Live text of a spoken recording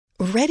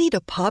Ready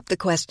to pop the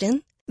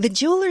question? The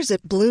jewelers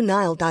at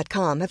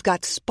BlueNile.com have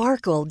got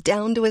sparkle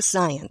down to a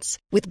science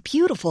with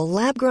beautiful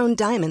lab-grown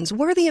diamonds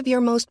worthy of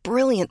your most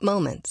brilliant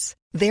moments.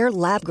 Their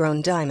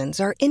lab-grown diamonds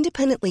are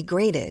independently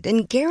graded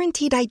and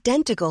guaranteed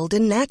identical to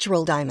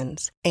natural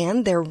diamonds,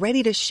 and they're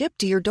ready to ship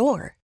to your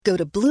door. Go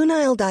to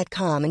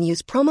BlueNile.com and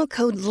use promo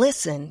code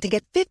LISTEN to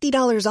get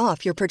 $50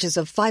 off your purchase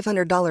of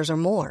 $500 or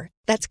more.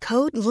 That's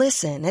code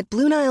LISTEN at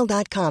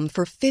BlueNile.com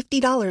for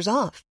 $50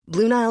 off.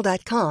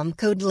 BlueNile.com,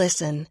 code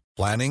LISTEN.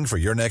 Planning for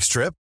your next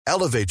trip?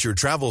 Elevate your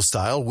travel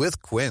style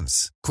with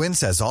Quince. Quince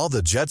has all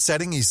the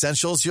jet-setting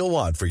essentials you'll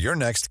want for your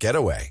next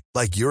getaway,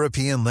 like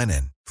European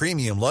linen,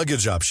 premium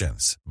luggage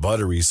options,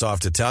 buttery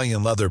soft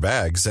Italian leather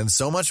bags, and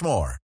so much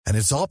more. And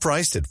it's all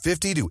priced at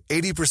 50 to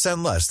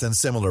 80% less than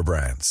similar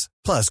brands.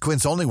 Plus,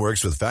 Quince only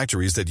works with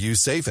factories that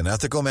use safe and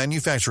ethical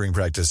manufacturing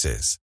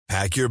practices.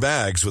 Pack your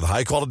bags with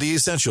high-quality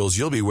essentials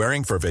you'll be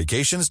wearing for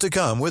vacations to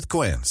come with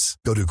Quince.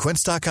 Go to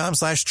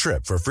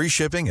quince.com/trip for free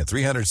shipping and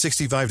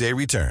 365-day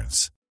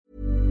returns.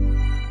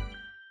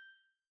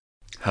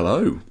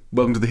 Hello,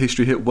 welcome to the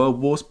History Hit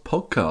World Wars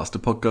podcast, a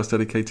podcast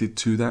dedicated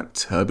to that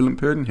turbulent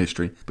period in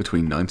history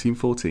between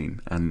 1914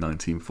 and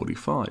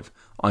 1945.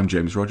 I'm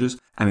James Rogers,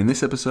 and in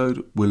this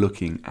episode we're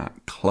looking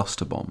at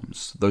cluster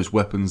bombs, those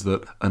weapons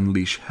that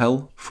unleash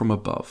hell from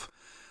above.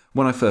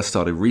 When I first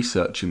started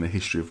researching the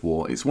history of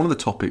war, it's one of the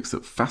topics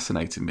that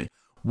fascinated me.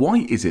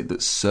 Why is it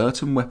that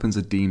certain weapons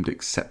are deemed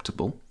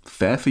acceptable,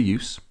 fair for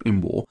use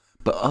in war,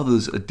 but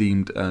others are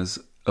deemed as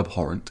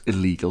abhorrent,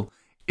 illegal,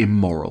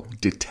 immoral,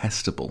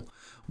 detestable?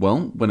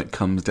 Well, when it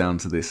comes down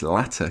to this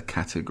latter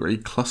category,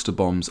 cluster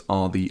bombs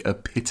are the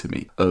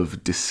epitome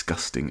of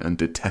disgusting and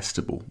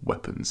detestable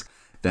weapons.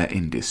 They're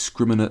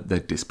indiscriminate, they're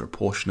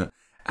disproportionate,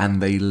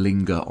 and they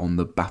linger on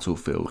the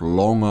battlefield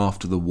long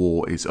after the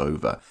war is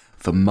over,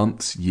 for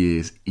months,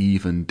 years,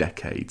 even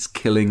decades,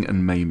 killing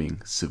and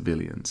maiming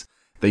civilians.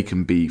 They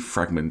can be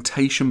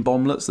fragmentation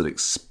bomblets that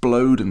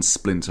explode and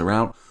splinter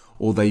out,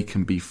 or they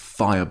can be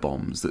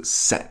firebombs that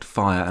set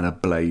fire and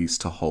ablaze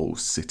to whole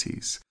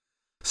cities.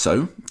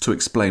 So, to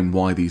explain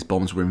why these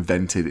bombs were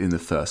invented in the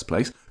first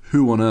place,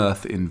 who on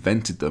earth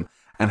invented them,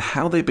 and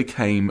how they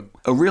became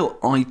a real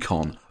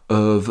icon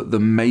of the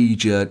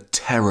major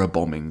terror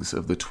bombings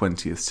of the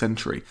 20th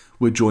century,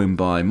 we're joined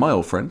by my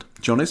old friend,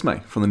 John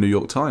Ismay from the New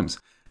York Times.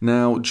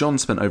 Now, John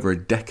spent over a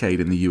decade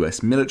in the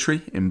US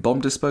military in bomb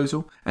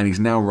disposal, and he's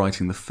now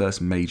writing the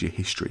first major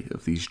history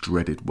of these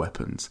dreaded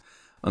weapons.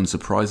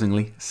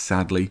 Unsurprisingly,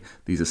 sadly,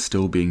 these are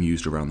still being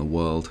used around the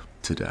world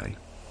today.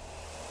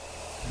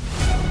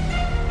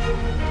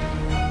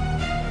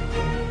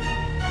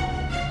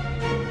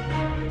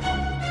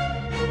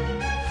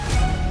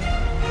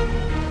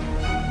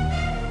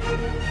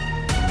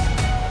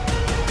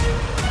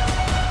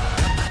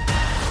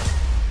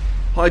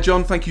 Hi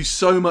John, thank you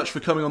so much for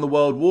coming on the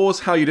World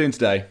Wars. How are you doing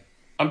today?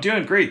 I'm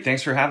doing great,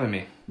 thanks for having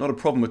me. Not a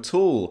problem at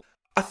all.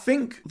 I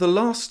think the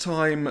last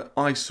time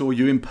I saw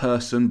you in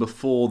person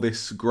before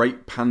this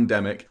great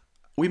pandemic,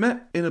 we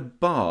met in a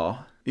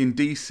bar in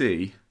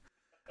DC,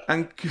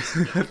 and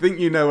I think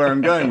you know where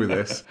I'm going with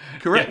this.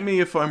 Correct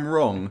me if I'm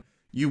wrong,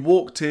 you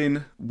walked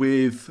in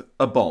with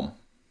a bomb.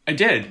 I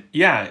did,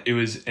 yeah. It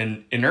was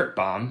an inert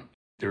bomb.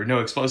 There were no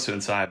explosives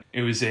inside.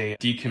 It was a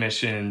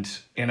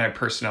decommissioned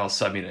anti-personnel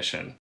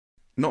submunition.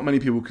 Not many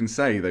people can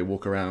say they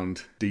walk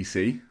around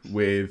DC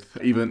with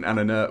even an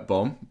inert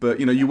bomb, but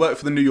you work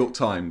for the New York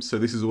Times, so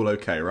this is all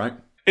okay, right?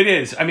 It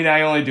is. I mean,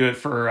 I only do it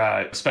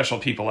for special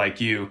people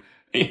like you,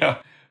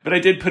 but I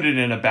did put it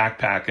in a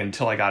backpack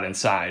until I got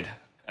inside.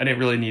 I didn't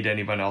really need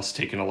anyone else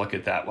taking a look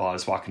at that while I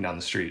was walking down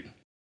the street.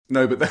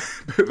 No, but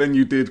then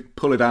you did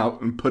pull it out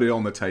and put it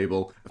on the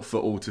table for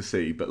all to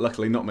see. But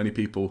luckily, not many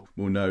people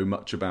will know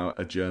much about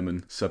a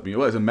German submunition.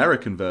 Well, it was an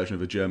American version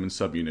of a German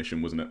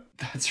submunition, wasn't it?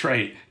 That's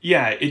right.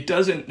 Yeah, it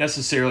doesn't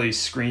necessarily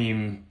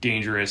scream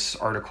dangerous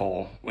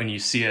article when you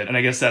see it. And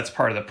I guess that's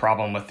part of the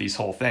problem with these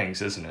whole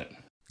things, isn't it?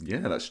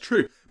 Yeah, that's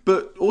true.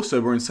 But also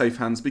we're in safe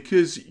hands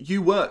because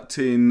you worked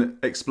in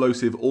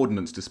explosive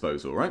ordnance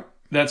disposal, right?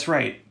 That's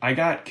right. I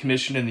got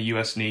commissioned in the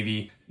U.S.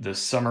 Navy the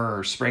summer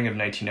or spring of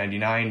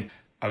 1999.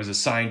 I was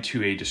assigned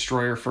to a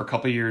destroyer for a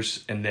couple of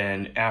years, and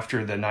then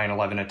after the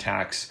 9/11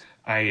 attacks,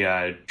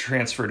 I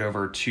transferred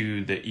over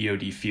to the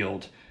EOD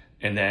field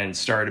and then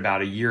started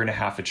about a year and a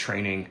half of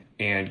training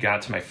and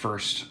got to my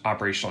first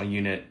operational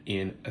unit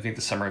in, I think,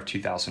 the summer of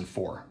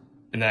 2004.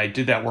 And then I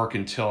did that work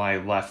until I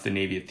left the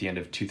Navy at the end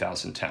of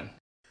 2010.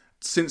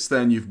 Since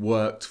then, you've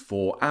worked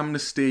for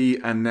Amnesty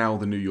and now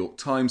the New York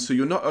Times, so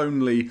you're not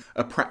only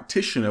a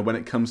practitioner when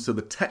it comes to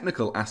the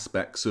technical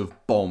aspects of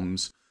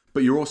bombs,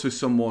 but you're also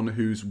someone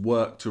who's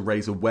worked to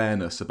raise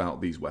awareness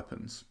about these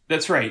weapons.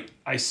 That's right.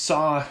 I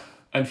saw,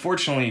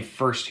 unfortunately,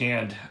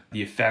 firsthand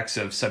the effects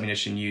of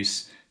submunition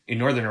use in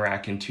northern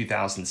Iraq in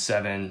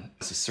 2007.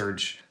 As the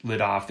surge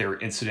lit off, there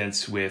were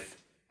incidents with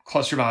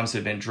cluster bombs that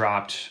had been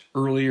dropped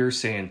earlier,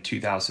 say in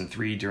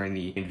 2003 during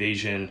the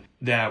invasion,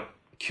 that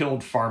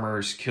killed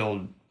farmers,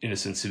 killed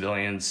innocent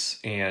civilians,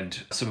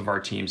 and some of our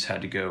teams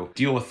had to go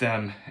deal with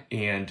them.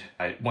 And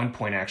at one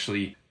point,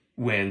 actually,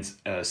 when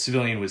a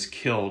civilian was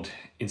killed,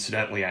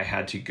 incidentally, I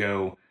had to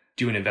go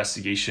do an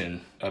investigation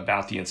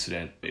about the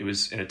incident. It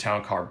was in a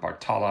town called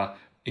Bartala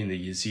in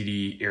the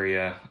Yazidi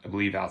area, I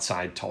believe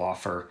outside Tal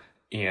Afar.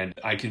 And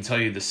I can tell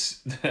you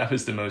this, that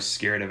was the most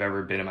scared I've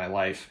ever been in my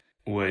life,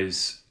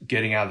 was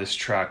getting out of this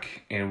truck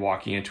and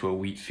walking into a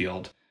wheat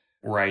field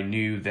where I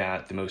knew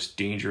that the most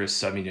dangerous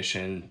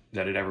submunition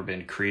that had ever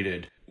been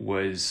created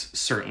was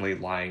certainly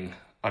lying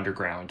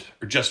underground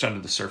or just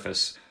under the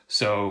surface.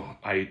 So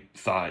I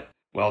thought,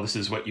 well, this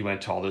is what you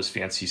went to all those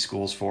fancy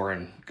schools for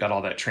and got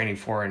all that training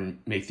for and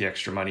make the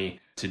extra money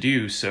to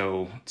do.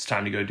 So it's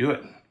time to go do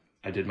it.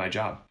 I did my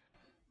job.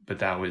 But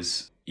that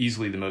was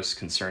easily the most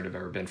concerned I've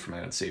ever been for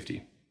my own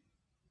safety.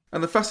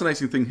 And the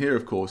fascinating thing here,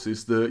 of course,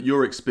 is that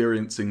you're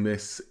experiencing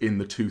this in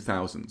the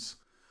 2000s.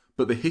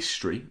 But the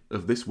history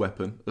of this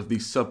weapon, of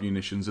these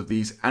submunitions, of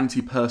these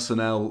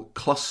anti-personnel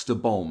cluster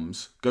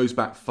bombs goes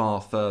back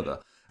far further.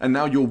 And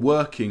now you're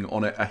working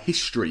on a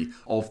history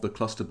of the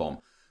cluster bomb.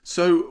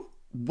 So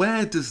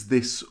where does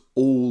this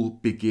all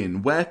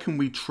begin? Where can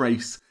we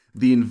trace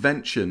the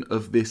invention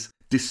of this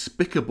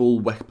despicable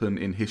weapon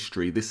in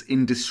history, this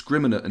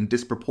indiscriminate and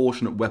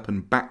disproportionate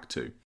weapon back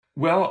to?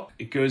 Well,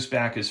 it goes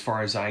back as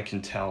far as I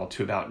can tell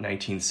to about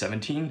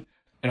 1917.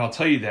 And I'll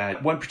tell you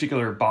that one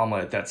particular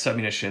bomblet, that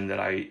submunition that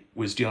I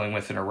was dealing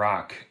with in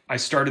Iraq, I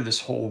started this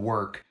whole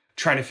work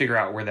trying to figure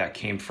out where that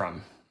came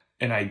from.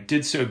 And I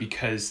did so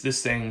because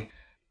this thing,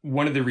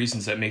 one of the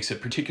reasons that makes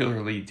it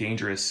particularly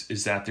dangerous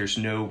is that there's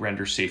no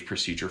render safe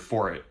procedure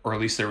for it, or at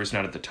least there was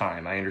none at the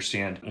time. I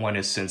understand one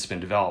has since been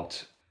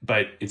developed,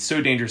 but it's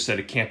so dangerous that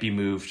it can't be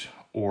moved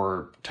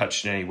or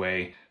touched in any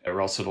way,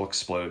 or else it'll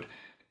explode.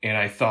 And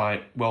I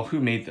thought, well, who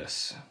made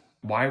this?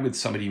 Why would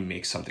somebody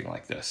make something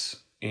like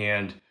this?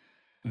 And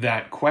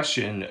that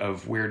question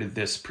of where did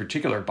this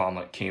particular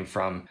bomblet came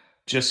from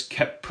just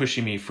kept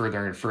pushing me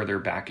further and further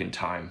back in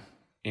time.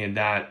 And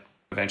that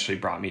eventually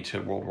brought me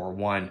to World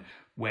War I,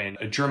 when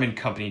a German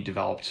company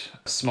developed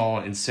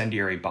small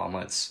incendiary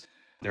bomblets.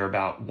 They're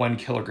about 1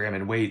 kilogram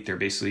in weight. They're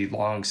basically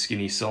long,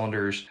 skinny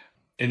cylinders.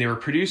 And they were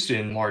produced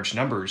in large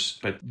numbers,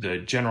 but the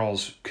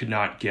generals could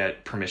not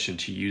get permission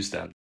to use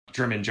them.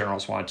 German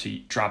generals wanted to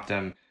drop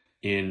them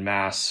in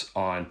mass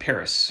on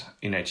Paris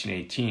in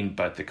 1918,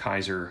 but the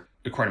Kaiser,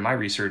 according to my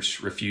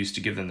research, refused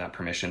to give them that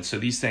permission. So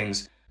these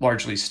things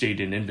largely stayed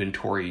in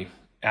inventory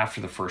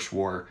after the First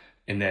War.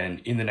 And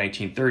then in the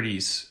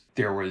 1930s,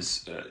 there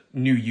was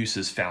new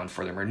uses found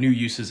for them, or new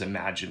uses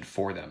imagined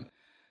for them.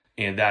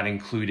 And that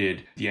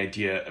included the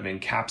idea of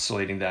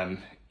encapsulating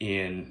them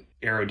in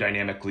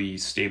aerodynamically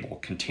stable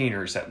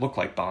containers that look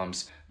like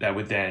bombs that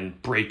would then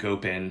break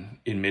open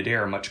in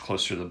midair much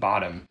closer to the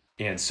bottom.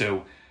 And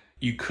so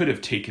you could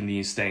have taken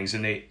these things,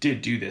 and they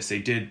did do this. They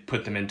did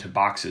put them into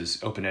boxes,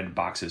 open-ended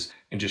boxes,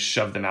 and just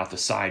shove them out the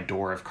side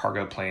door of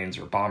cargo planes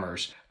or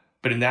bombers.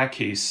 But in that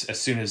case, as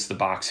soon as the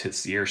box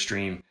hits the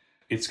airstream,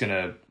 it's going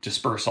to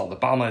disperse all the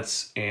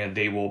bomblets, and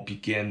they will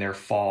begin their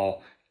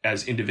fall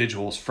as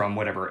individuals from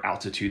whatever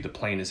altitude the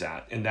plane is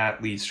at. And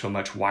that leads to a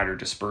much wider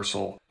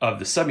dispersal of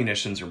the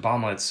submunitions or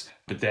bomblets.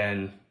 But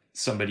then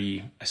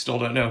somebody, I still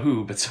don't know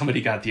who, but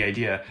somebody got the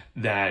idea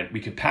that we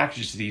could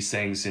package these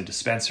things in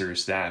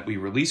dispensers that we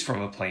release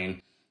from a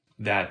plane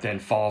that then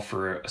fall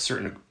for a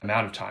certain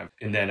amount of time.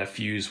 And then a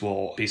fuse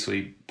will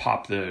basically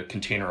pop the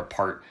container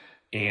apart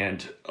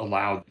and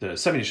allow the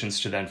submunitions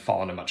to then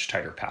fall in a much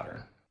tighter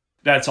pattern.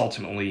 That's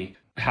ultimately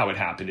how it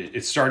happened.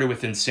 It started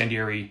with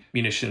incendiary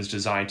munitions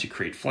designed to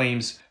create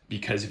flames,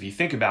 because if you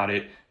think about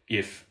it,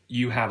 if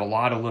you have a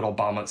lot of little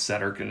bomblets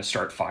that are going to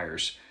start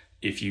fires,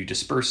 if you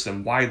disperse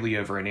them widely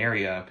over an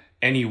area,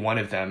 any one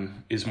of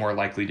them is more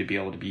likely to be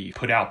able to be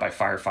put out by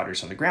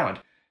firefighters on the ground.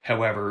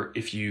 However,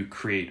 if you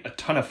create a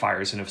ton of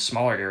fires in a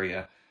smaller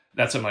area,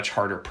 that's a much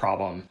harder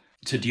problem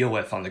to deal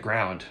with on the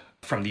ground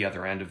from the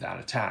other end of that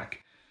attack.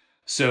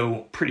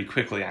 So pretty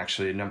quickly,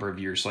 actually, a number of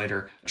years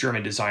later,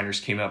 German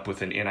designers came up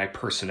with an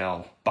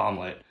anti-personnel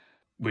bomblet,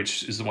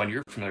 which is the one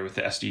you're familiar with,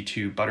 the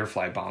SD-2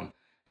 butterfly bomb.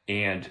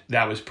 And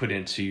that was put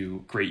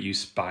into great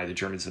use by the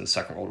Germans in the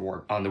Second World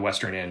War on the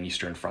western and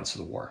eastern fronts of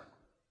the war.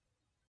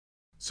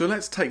 So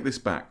let's take this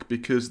back,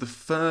 because the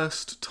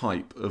first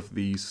type of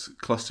these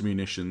cluster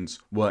munitions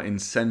were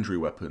incendiary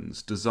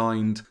weapons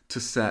designed to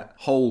set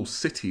whole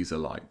cities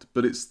alight.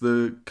 But it's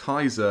the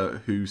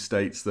Kaiser who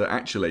states that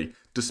actually,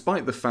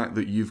 despite the fact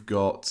that you've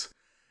got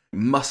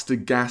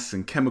mustard gas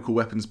and chemical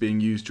weapons being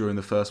used during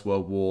the First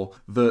World War,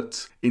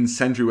 that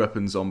incendiary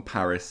weapons on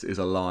Paris is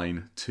a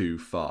line too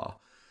far.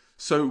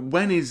 So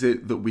when is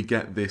it that we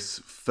get this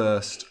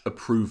first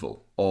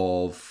approval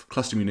of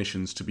cluster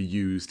munitions to be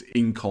used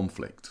in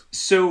conflict?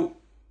 So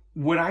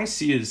what I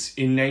see is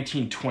in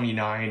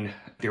 1929,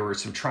 there were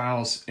some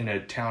trials in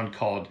a town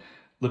called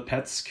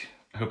Lipetsk,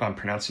 I hope I'm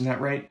pronouncing that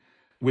right,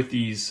 with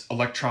these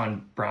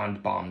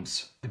electron-bound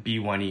bombs, the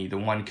B1E, the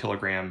 1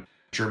 kilogram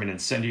German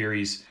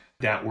incendiaries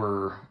that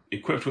were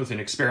equipped with an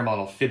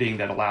experimental fitting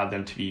that allowed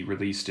them to be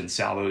released in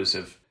salvos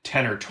of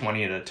 10 or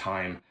 20 at a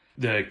time.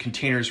 The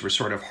containers were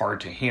sort of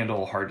hard to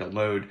handle, hard to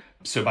load,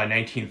 So by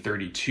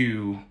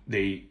 1932,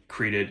 they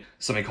created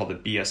something called the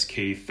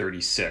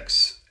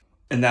BSK-36,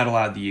 and that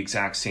allowed the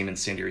exact same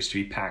incendiaries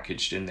to be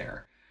packaged in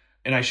there.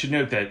 And I should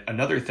note that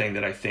another thing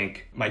that I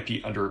think might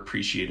be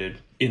underappreciated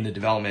in the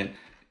development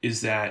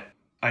is that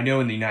I know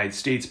in the United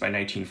States by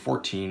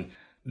 1914,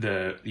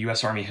 the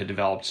US Army had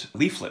developed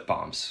leaflet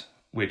bombs,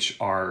 which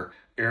are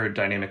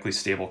aerodynamically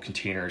stable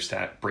containers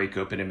that break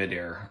open in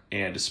midair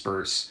and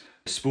disperse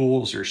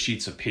spools or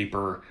sheets of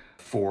paper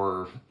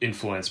for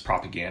influence,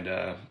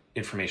 propaganda,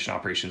 information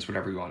operations,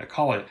 whatever you want to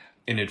call it.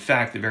 And in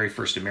fact, the very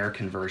first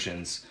American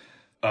versions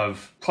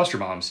of cluster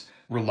bombs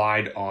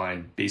relied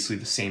on basically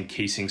the same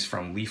casings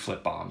from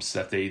leaflet bombs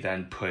that they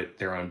then put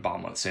their own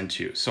bomblets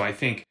into. So I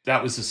think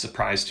that was a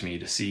surprise to me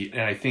to see.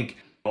 And I think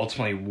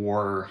ultimately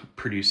war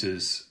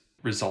produces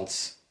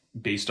results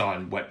based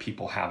on what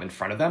people have in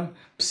front of them.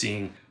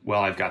 Seeing,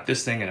 well, I've got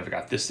this thing and I've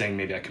got this thing,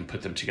 maybe I can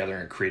put them together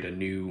and create a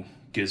new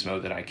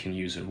gizmo that I can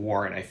use in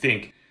war. And I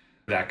think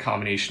that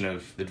combination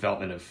of the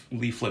development of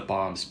leaflet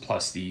bombs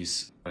plus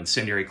these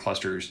incendiary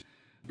clusters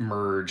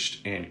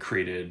merged and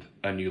created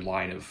a new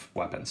line of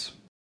weapons.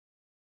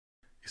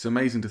 It's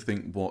amazing to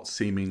think what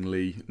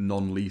seemingly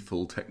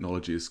non-lethal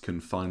technologies can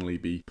finally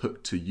be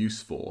put to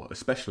use for,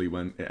 especially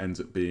when it ends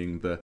up being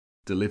the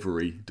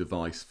delivery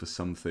device for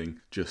something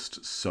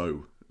just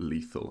so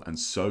lethal and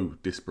so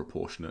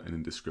disproportionate and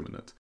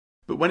indiscriminate.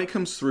 But when it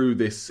comes through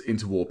this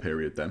interwar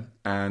period then,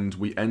 and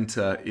we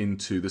enter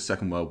into the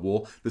Second World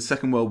War, the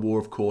Second World War,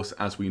 of course,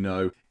 as we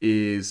know,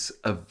 is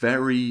a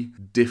very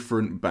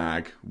different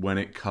bag when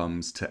it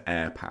comes to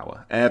air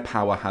power. Air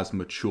power has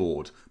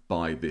matured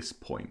by this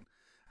point.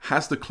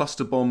 Has the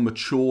cluster bomb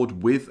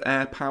matured with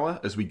air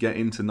power as we get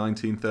into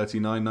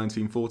 1939,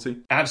 1940?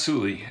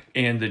 Absolutely.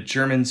 And the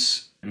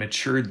Germans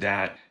matured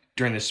that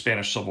during the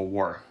Spanish Civil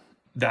War.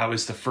 That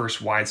was the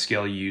first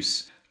wide-scale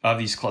use of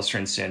these cluster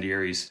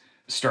incendiaries,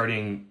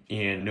 starting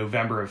in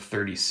November of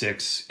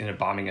 36 in a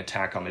bombing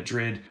attack on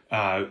Madrid,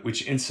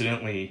 which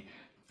incidentally,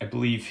 I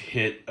believe,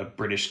 hit a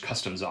British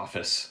customs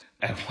office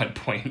at one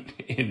point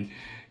in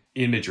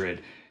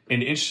Madrid.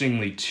 And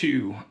interestingly,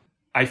 too,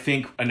 I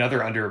think another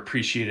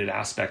underappreciated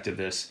aspect of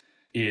this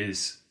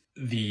is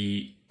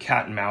the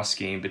cat and mouse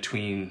game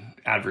between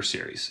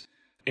adversaries.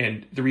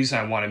 And the reason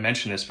I want to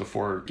mention this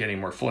before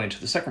getting more fully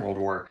into the Second World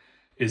War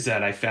is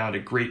that I found a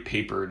great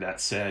paper that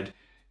said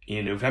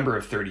in November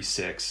of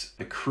 36,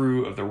 the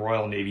crew of the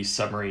Royal Navy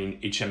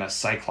submarine HMS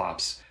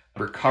Cyclops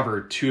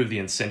recovered 2 of the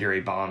incendiary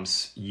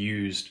bombs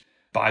used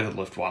by the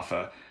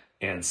Luftwaffe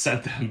and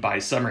sent them by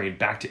submarine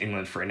back to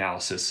England for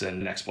analysis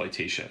and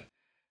exploitation.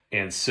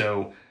 And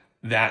so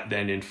that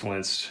then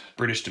influenced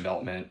British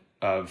development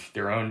of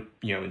their own,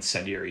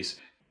 incendiaries.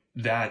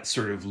 That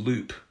sort of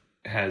loop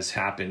has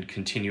happened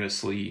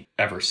continuously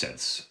ever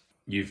since.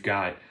 You've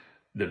got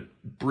the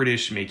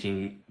British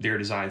making their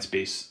designs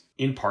based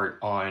in part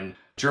on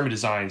German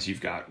designs.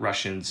 You've got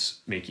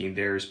Russians making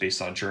theirs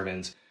based on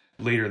Germans.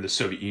 Later, the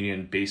Soviet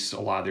Union based a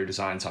lot of their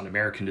designs on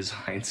American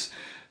designs.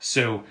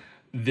 So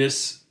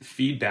this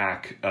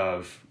feedback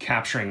of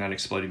capturing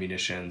unexploded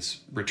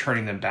munitions,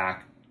 returning them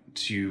back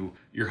to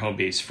your home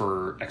base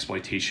for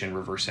exploitation,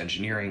 reverse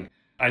engineering.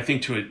 I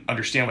think to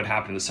understand what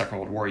happened in the Second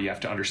World War, you have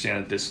to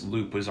understand that this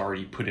loop was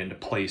already put into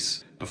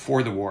place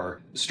before the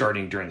war,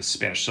 starting during the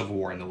Spanish Civil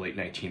War in the late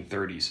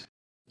 1930s.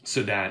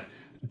 So that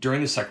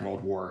during the Second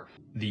World War,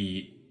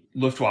 the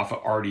Luftwaffe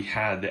already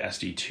had the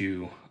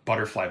SD-2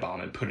 butterfly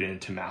bomb and put it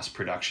into mass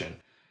production.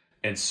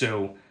 And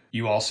so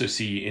you also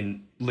see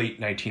in late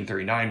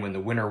 1939, when the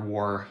Winter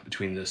War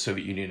between the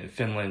Soviet Union and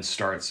Finland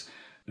starts,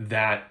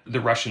 that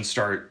the Russians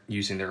start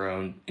using their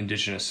own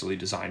indigenously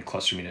designed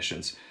cluster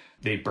munitions.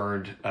 They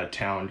burned a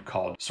town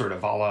called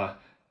Sordavala.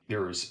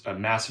 There was a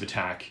massive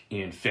attack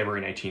in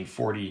February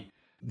 1940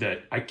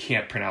 that I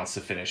can't pronounce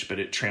the Finnish, but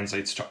it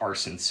translates to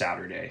Arson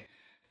Saturday.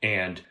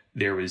 And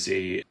there was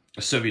a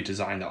Soviet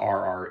design, the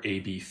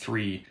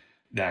RRAB-3,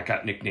 that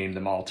got nicknamed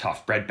the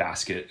Molotov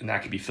breadbasket, and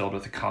that could be filled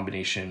with a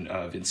combination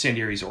of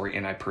incendiaries or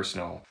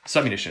anti-personnel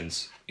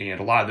submunitions. And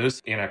a lot of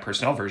those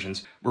anti-personnel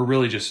versions were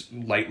really just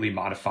lightly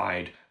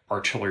modified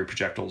artillery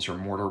projectiles or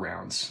mortar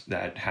rounds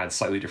that had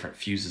slightly different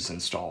fuses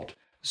installed.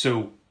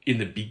 So in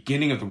the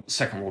beginning of the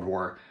Second World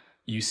War,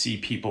 you see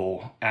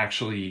people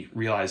actually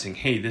realizing,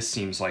 hey, this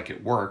seems like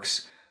it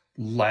works.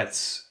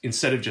 Let's,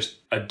 instead of just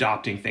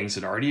adopting things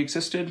that already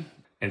existed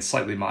and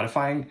slightly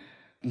modifying,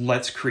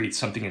 let's create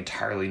something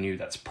entirely new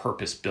that's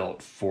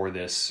purpose-built for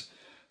this.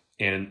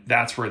 And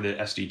that's where the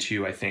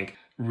SD-2, I think,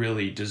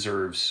 really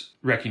deserves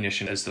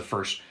recognition as the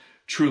first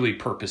truly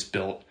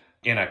purpose-built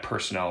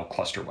anti-personnel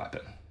cluster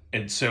weapon.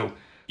 And so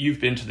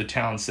you've been to the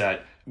towns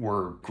that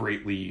were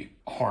greatly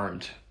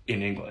harmed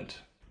in England.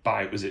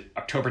 By, was it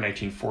October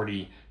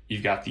 1940,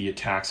 you've got the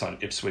attacks on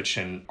Ipswich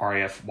and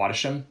RAF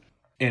Wattisham.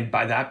 And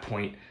by that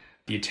point,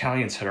 the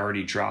Italians had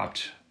already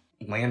dropped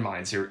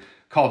landmines. They're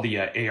called the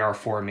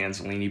AR-4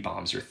 Manzolini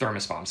bombs or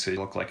thermos bombs, so they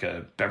look like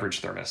a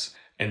beverage thermos.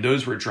 And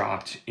those were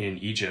dropped in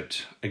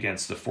Egypt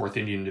against the 4th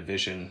Indian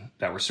Division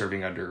that were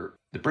serving under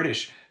the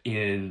British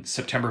in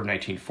September of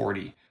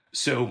 1940.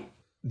 So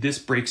this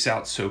breaks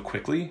out so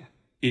quickly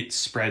it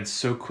spread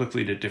so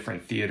quickly to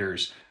different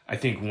theaters. I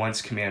think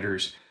once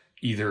commanders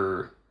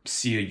either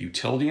see a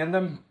utility in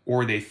them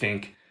or they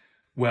think,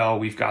 well,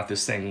 we've got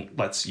this thing,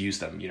 let's use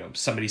them.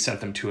 Somebody sent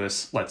them to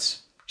us,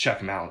 let's check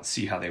them out,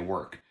 see how they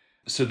work.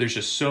 So there's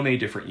just so many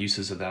different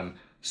uses of them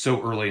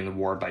so early in the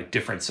war by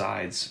different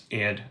sides.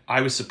 And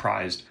I was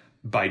surprised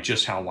by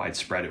just how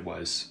widespread it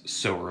was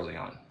so early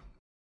on.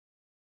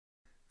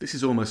 This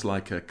is almost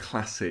like a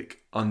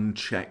classic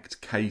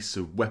unchecked case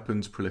of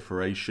weapons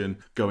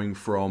proliferation, going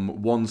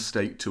from one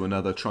state to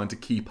another, trying to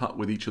keep up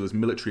with each other's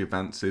military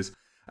advances,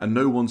 and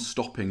no one's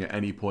stopping at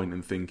any point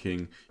and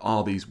thinking,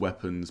 are these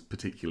weapons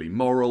particularly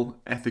moral,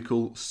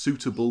 ethical,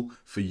 suitable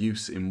for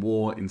use in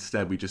war?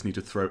 Instead, we just need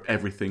to throw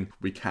everything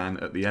we can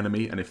at the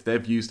enemy, and if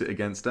they've used it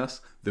against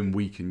us, then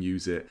we can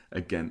use it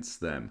against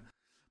them.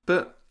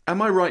 But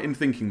am I right in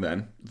thinking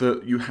then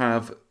that you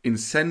have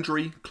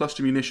incendiary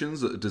cluster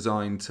munitions that are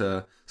designed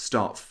to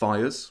start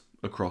fires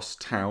across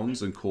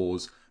towns and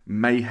cause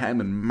mayhem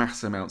and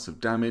mass amounts of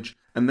damage,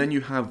 and then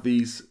you have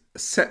these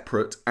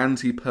separate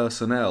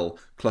anti-personnel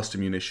cluster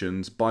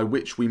munitions, by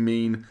which we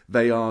mean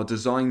they are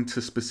designed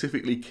to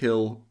specifically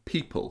kill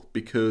people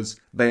because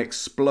they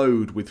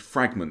explode with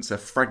fragments. They're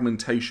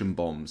fragmentation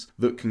bombs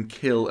that can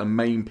kill and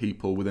maim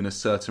people within a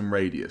certain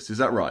radius. Is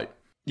that right?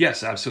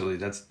 Yes, absolutely.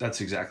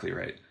 That's exactly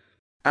right.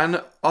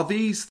 And are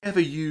these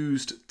ever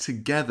used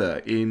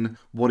together in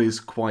what is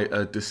quite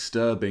a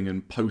disturbing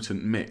and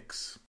potent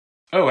mix?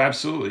 Oh,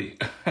 absolutely.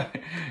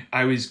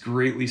 I was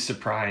greatly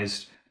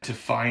surprised to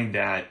find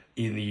that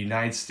in the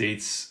United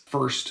States'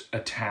 first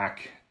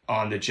attack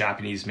on the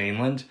Japanese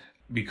mainland,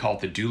 we call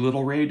it the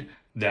Doolittle Raid,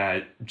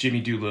 that Jimmy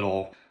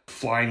Doolittle,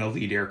 flying the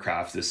lead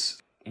aircraft,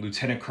 this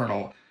lieutenant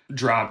colonel,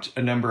 dropped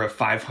a number of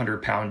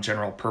 500-pound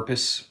general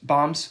purpose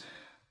bombs,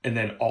 and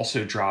then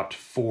also dropped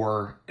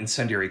 4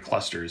 incendiary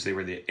clusters. They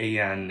were the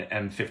AN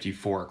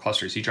M54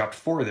 clusters. He dropped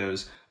 4 of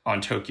those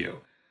on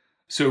Tokyo.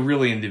 So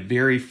really, in the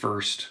very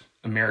first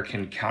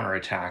American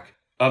counterattack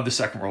of the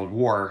Second World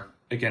War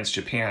against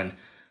Japan,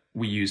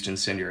 we used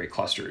incendiary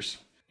clusters.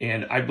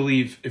 And I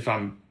believe, if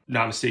I'm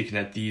not mistaken,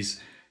 that these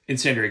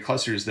incendiary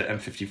clusters, the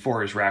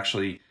M54s, were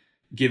actually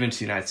given to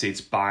the United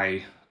States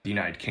by the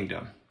United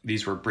Kingdom.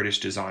 These were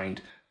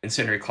British-designed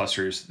incendiary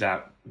clusters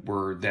that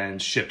were then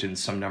shipped in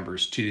some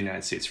numbers to the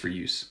United States for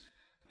use.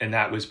 And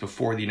that was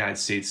before the United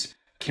States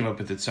came up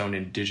with its own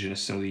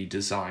indigenously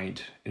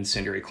designed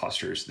incendiary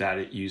clusters that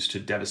it used to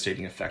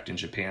devastating effect in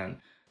Japan.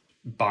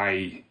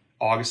 By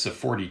August of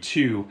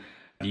 1942,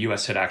 the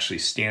U.S. had actually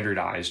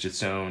standardized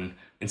its own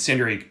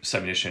incendiary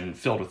submunition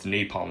filled with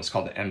napalm. It's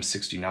called the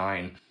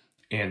M69.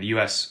 And the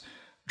U.S.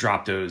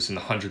 dropped those in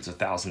the hundreds of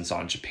thousands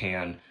on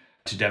Japan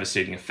to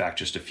devastating effect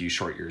just a few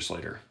short years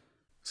later.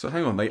 So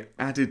hang on, they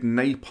added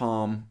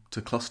napalm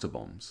to cluster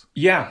bombs?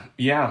 Yeah.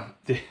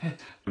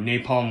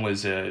 Napalm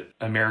was an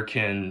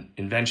American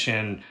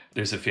invention.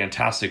 There's a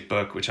fantastic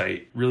book, which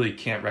I really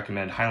can't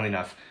recommend highly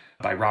enough,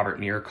 by Robert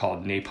Neer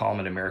called Napalm: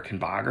 An American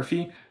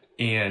Biography.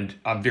 And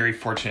I'm very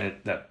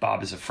fortunate that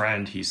Bob is a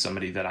friend. He's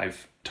somebody that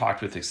I've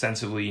talked with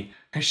extensively,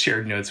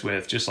 shared notes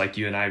with, just like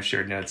you and I have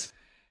shared notes.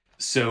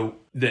 So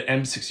the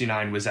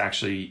M69 was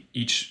actually,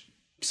 each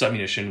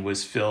submunition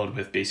was filled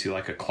with basically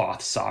like a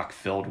cloth sock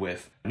filled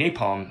with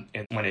napalm.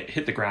 And when it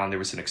hit the ground, there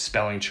was an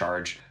expelling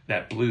charge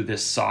that blew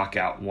this sock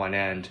out one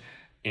end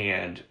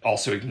and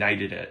also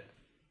ignited it.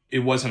 It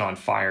wasn't on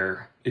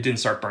fire. It didn't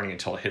start burning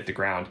until it hit the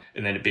ground.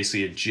 And then it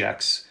basically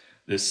ejects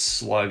this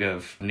slug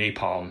of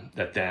napalm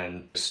that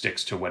then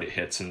sticks to what it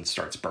hits and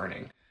starts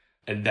burning.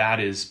 And that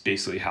is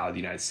basically how the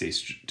United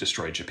States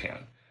destroyed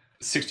Japan.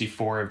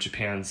 64 of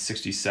Japan's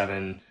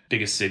 67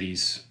 biggest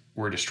cities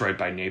were destroyed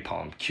by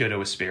napalm. Kyoto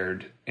was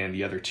spared, and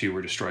the other 2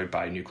 were destroyed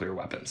by nuclear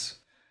weapons.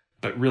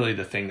 But really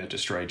the thing that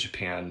destroyed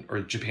Japan,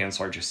 or Japan's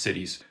largest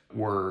cities,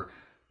 were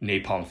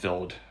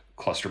napalm-filled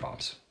cluster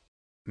bombs.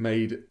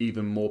 Made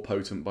even more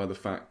potent by the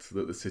fact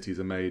that the cities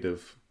are made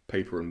of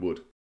paper and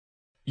wood.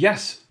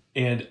 Yes.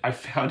 And I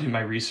found in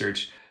my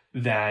research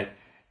that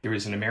there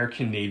was an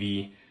American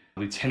Navy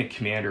lieutenant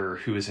commander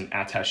who was an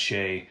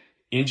attaché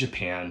in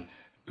Japan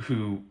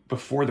who,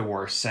 before the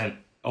war, sent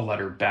a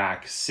letter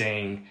back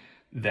saying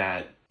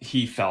that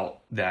he felt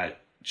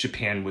that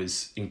Japan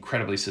was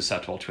incredibly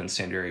susceptible to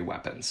incendiary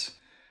weapons.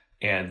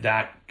 And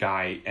that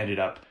guy ended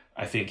up,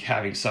 I think,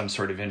 having some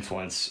sort of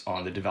influence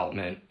on the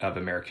development of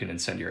American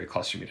incendiary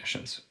cluster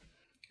munitions.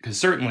 Because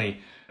certainly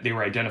they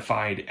were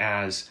identified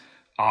as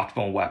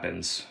optimal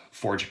weapons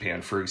for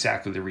Japan for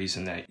exactly the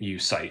reason that you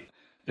cite.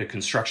 The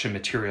construction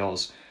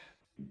materials,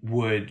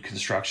 wood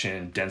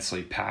construction,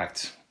 densely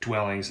packed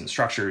dwellings and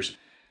structures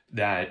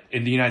that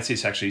in the United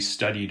States actually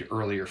studied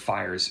earlier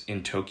fires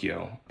in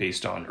Tokyo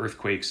based on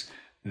earthquakes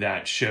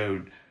that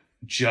showed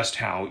just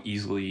how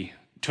easily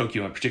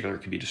Tokyo in particular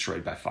could be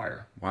destroyed by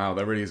fire. Wow,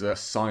 there really is a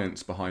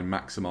science behind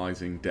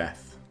maximizing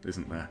death,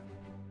 isn't there?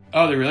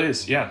 Oh, there really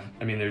is, yeah.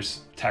 I mean,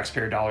 there's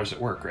taxpayer dollars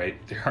at work, right?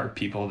 There are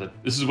people that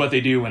this is what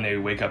they do when they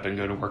wake up and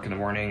go to work in the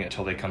morning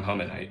until they come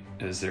home at night,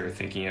 is they're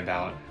thinking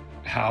about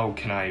how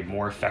can I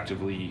more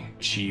effectively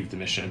achieve the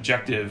mission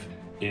objective,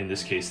 in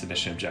this case, the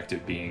mission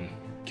objective being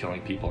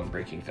killing people and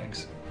breaking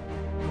things.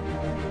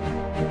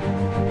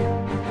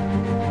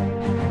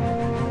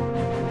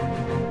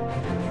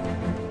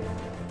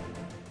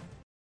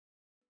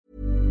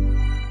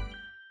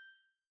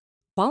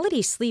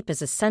 Quality sleep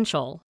is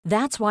essential.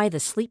 That's why the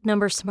Sleep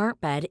Number Smart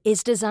Bed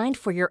is designed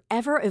for your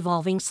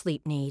ever-evolving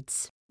sleep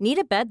needs. Need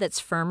a bed that's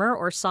firmer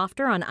or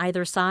softer on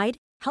either side?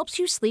 Helps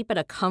you sleep at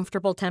a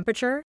comfortable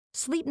temperature?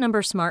 Sleep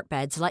Number Smart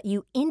Beds let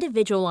you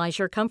individualize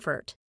your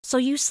comfort, so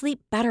you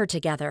sleep better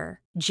together.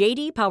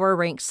 J.D. Power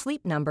ranks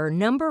Sleep Number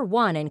number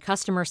 1 in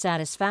customer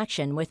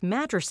satisfaction with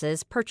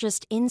mattresses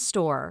purchased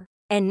in-store.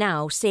 And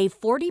now, save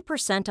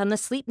 40% on the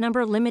Sleep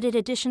Number Limited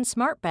Edition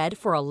Smart Bed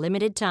for a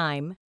limited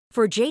time.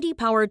 For J.D.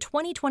 Power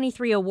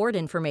 2023 award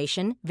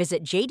information,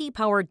 visit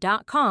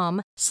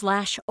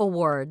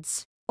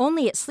jdpower.com/awards.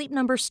 Only at Sleep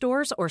Number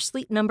stores or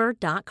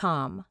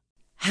sleepnumber.com.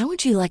 How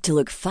would you like to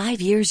look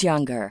 5 years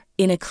younger?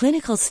 In a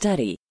clinical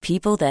study,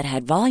 people that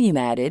had volume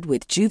added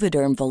with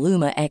Juvederm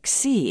Voluma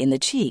XC in the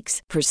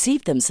cheeks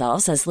perceived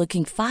themselves as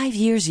looking 5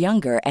 years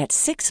younger at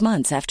 6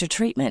 months after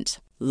treatment.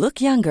 Look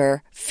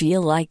younger,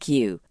 feel like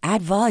you.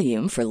 Add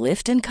volume for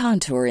lift and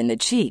contour in the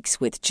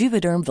cheeks with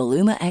Juvederm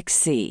Voluma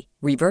XC.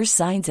 Reverse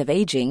signs of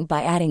aging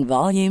by adding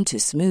volume to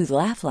smooth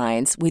laugh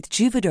lines with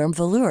Juvederm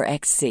Volure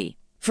XC.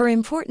 For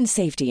important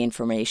safety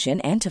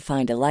information and to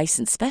find a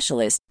licensed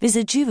specialist,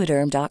 visit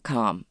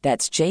Juvederm.com.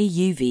 That's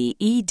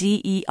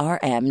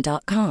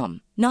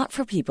JUVEDERM.com. Not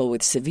for people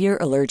with severe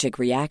allergic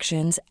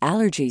reactions,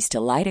 allergies to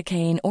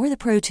lidocaine, or the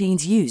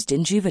proteins used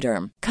in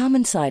Juvederm.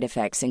 Common side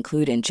effects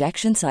include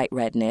injection site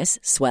redness,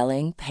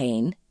 swelling,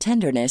 pain,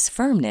 tenderness,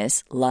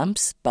 firmness,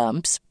 lumps,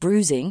 bumps,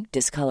 bruising,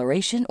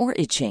 discoloration, or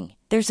itching.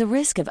 There's a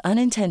risk of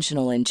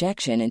unintentional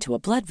injection into a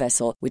blood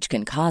vessel, which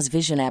can cause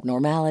vision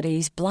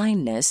abnormalities,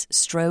 blindness,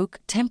 stroke,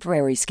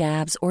 temporary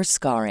scabs, or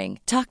scarring.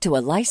 Talk to a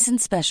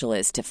licensed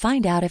specialist to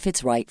find out if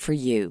it's right for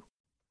you.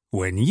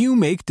 When you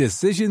make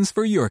decisions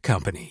for your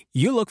company,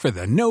 you look for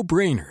the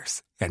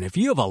no-brainers. And if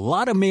you have a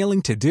lot of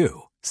mailing to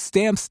do,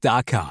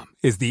 Stamps.com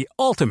is the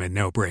ultimate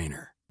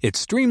no-brainer. It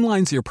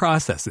streamlines your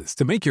processes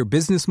to make your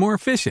business more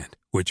efficient,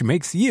 which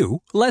makes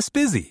you less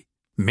busy.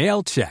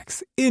 Mail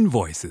checks,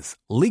 invoices,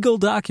 legal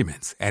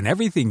documents, and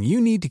everything you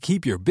need to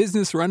keep your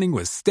business running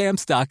with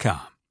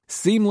Stamps.com.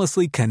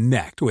 Seamlessly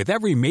connect with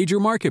every major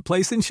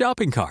marketplace and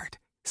shopping cart.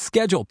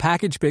 Schedule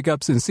package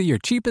pickups and see your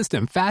cheapest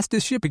and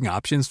fastest shipping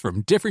options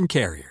from different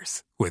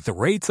carriers, with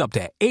rates up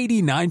to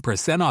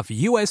 89% off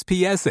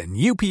USPS and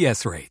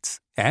UPS rates.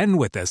 And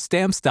with the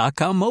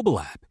Stamps.com mobile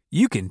app,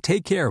 you can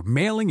take care of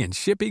mailing and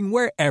shipping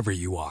wherever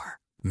you are.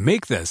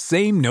 Make the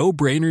same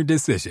no-brainer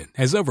decision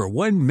as over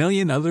 1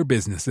 million other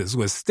businesses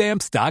with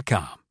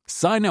Stamps.com.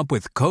 Sign up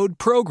with code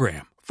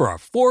PROGRAM for a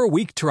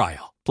 4-week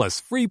trial,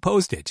 plus free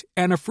postage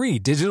and a free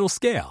digital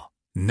scale.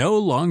 No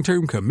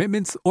long-term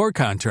commitments or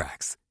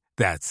contracts.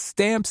 That's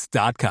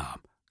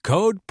Stamps.com.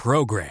 Code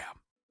PROGRAM.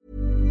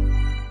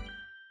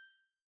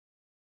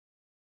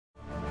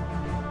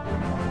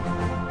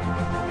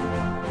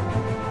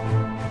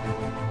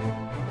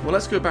 Well,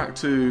 let's go back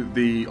to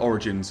the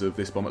origins of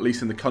this bomb, at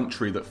least in the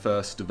country that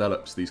first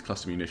develops these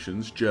cluster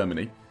munitions,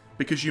 Germany,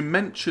 because you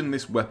mentioned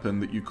this weapon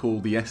that you call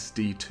the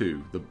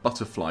SD-2, the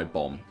butterfly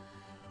bomb.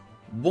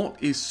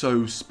 What is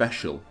so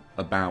special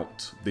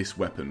about this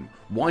weapon?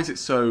 Why is it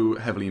so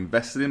heavily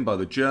invested in by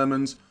the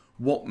Germans?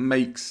 What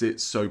makes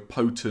it so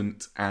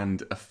potent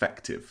and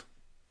effective?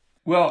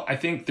 Well, I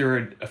think there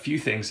are a few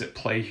things at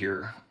play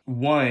here.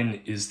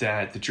 One is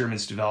that the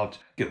Germans developed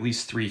at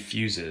least 3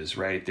 fuses,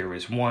 right? There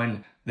was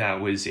one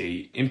that was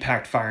a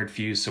impact-fired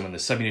fuse, so when the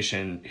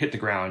submunition hit the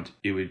ground,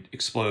 it would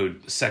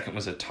explode. The second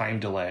was a time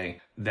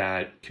delay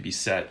that could be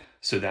set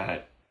so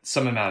that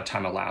some amount of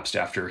time elapsed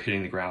after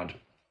hitting the ground,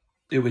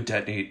 it would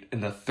detonate.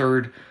 And the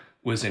third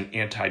was an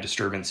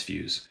anti-disturbance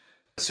fuse.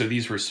 So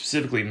these were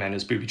specifically meant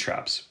as booby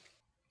traps,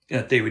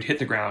 that they would hit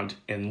the ground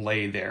and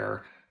lay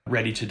there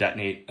ready to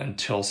detonate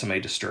until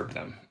somebody disturbed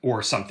them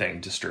or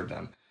something disturbed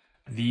them.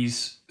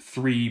 These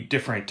 3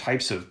 different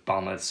types of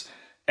bomblets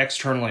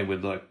externally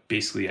would look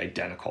basically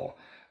identical,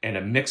 and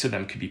a mix of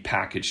them could be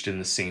packaged in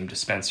the same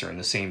dispenser, in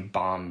the same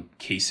bomb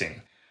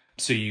casing.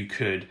 So you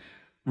could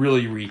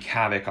really wreak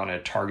havoc on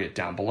a target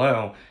down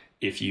below.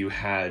 If you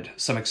had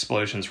some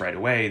explosions right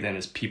away, then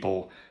as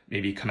people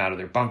maybe come out of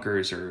their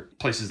bunkers or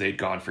places they'd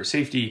gone for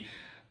safety,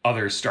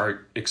 others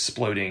start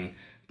exploding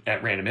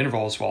at random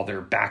intervals while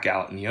they're back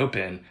out in the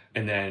open,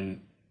 and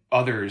then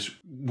others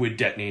would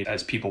detonate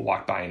as people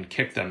walked by and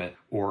kicked them,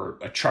 or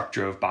a truck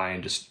drove by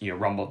and just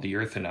rumbled the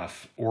earth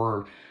enough,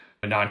 or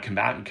a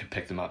non-combatant could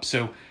pick them up.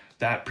 So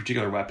that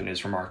particular weapon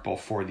is remarkable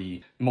for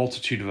the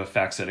multitude of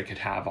effects that it could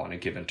have on a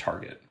given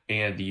target.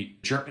 And the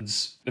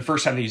Germans, the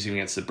first time they used it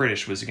against the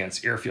British was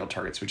against airfield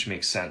targets, which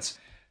makes sense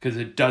because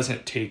it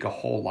doesn't take a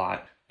whole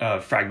lot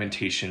of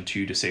fragmentation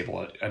to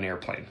disable an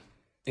airplane.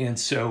 And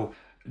so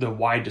the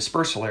wide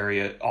dispersal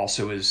area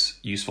also is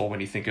useful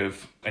when you think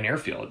of an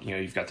airfield.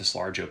 You've got this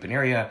large open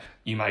area.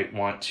 You might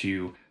want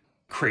to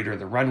crater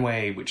the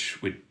runway,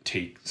 which would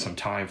take some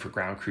time for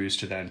ground crews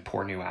to then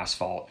pour new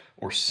asphalt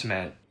or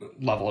cement,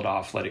 level it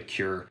off, let it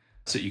cure,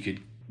 so that you could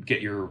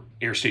get your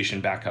air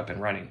station back up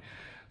and running.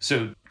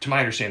 So to my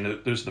understanding,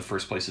 those are the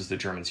first places the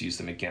Germans used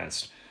them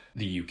against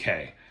the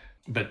UK.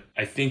 But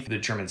I think the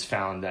Germans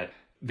found that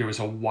there was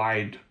a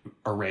wide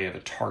array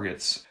of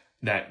targets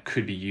that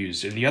could be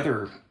used. And the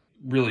other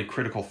really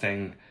critical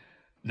thing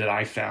that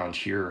I found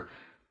here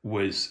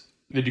was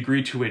the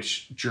degree to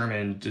which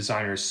German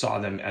designers saw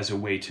them as a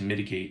way to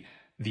mitigate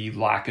the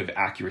lack of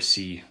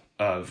accuracy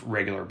of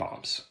regular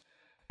bombs.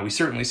 We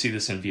certainly see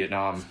this in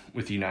Vietnam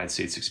with the United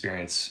States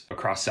experience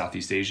across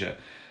Southeast Asia,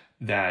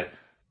 that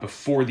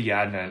before the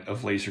advent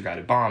of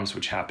laser-guided bombs,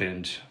 which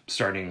happened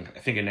starting, I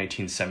think, in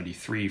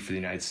 1973 for the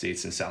United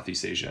States and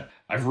Southeast Asia,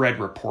 I've read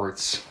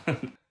reports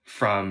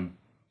from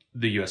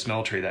the U.S.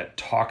 military that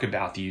talk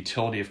about the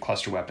utility of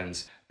cluster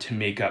weapons to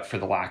make up for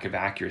the lack of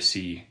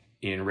accuracy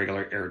in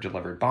regular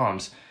air-delivered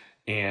bombs.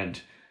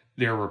 And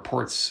there are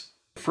reports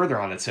further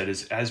on that said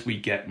as we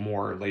get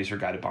more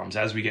laser-guided bombs,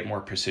 as we get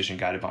more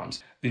precision-guided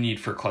bombs, the need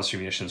for cluster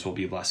munitions will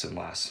be less and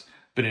less.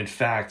 But in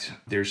fact,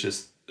 there's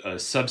just a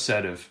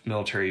subset of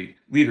military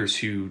leaders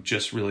who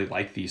just really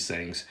like these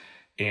things.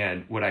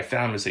 And what I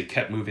found was they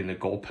kept moving the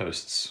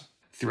goalposts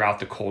throughout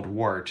the Cold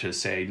War to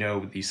say,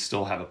 no, these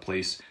still have a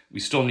place. We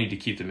still need to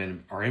keep them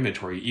in our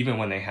inventory, even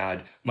when they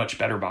had much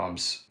better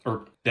bombs,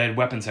 or they had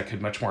weapons that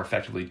could much more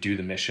effectively do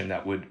the mission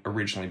that would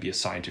originally be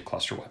assigned to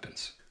cluster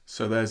weapons.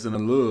 So there's an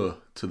allure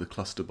to the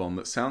cluster bomb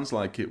that sounds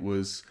like it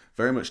was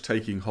very much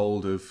taking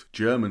hold of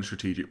German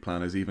strategic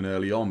planners even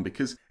early on,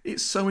 because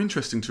it's so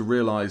interesting to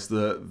realise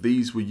that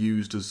these were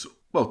used as,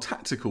 well,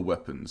 tactical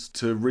weapons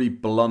to really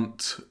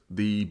blunt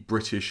the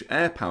British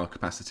air power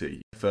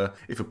capacity.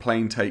 If a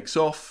plane takes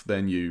off,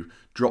 then you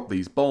drop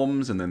these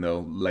bombs and then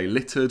they'll lay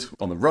littered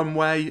on the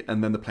runway,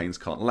 and then the planes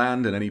can't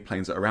land, and any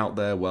planes that are out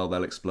there, well,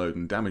 they'll explode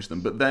and damage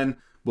them. But then,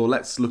 well,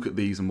 let's look at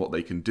these and what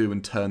they can do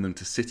and turn them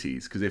to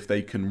cities, because if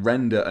they can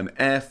render an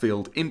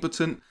airfield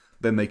impotent,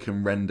 then they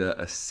can render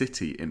a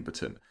city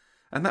impotent.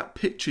 And that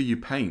picture you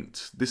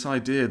paint, this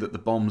idea that the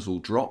bombs will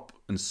drop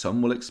and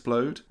some will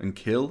explode and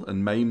kill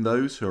and maim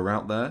those who are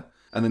out there,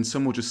 and then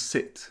some will just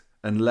sit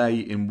and lay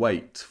in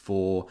wait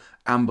for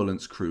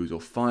ambulance crews or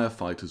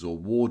firefighters or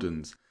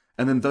wardens,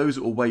 and then those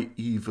will wait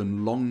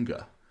even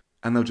longer,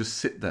 and they'll just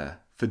sit there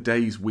for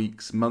days,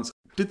 weeks, months.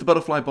 Did the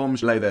butterfly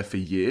bombs lay there for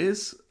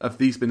years? Have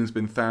these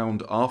been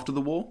found after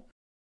the war?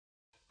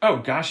 Oh,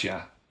 gosh,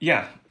 yeah.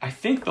 Yeah, I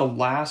think the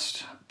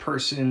last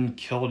person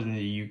killed in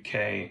the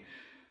UK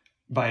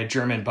by a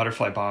German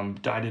butterfly bomb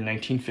died in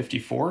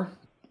 1954.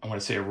 I want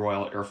to say a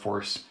Royal Air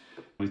Force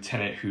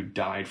lieutenant who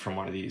died from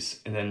one of these.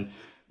 And then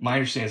my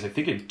understanding is I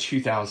think in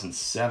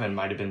 2007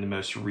 might have been the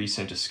most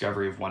recent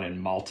discovery of one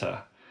in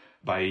Malta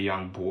by a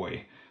young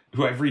boy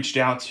who I've reached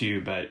out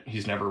to, but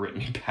he's never written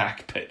me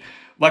back. But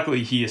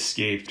luckily he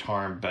escaped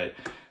harm. But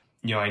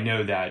I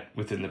know that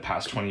within the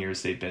past 20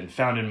 years they've been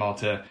found in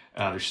Malta.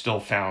 They're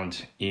still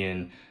found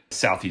in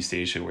Southeast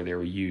Asia where they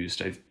were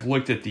used. I've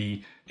looked at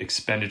the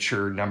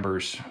expenditure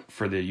numbers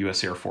for the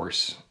U.S. Air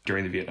Force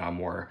during the Vietnam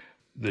War.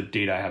 The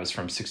data I have is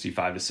from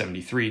 65 to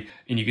 73,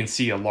 and you can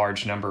see a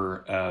large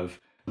number of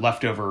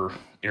leftover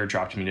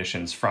airdropped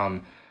munitions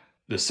from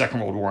the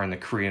Second World War and the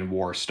Korean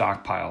War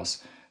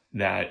stockpiles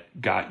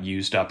that got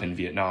used up in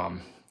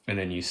Vietnam. And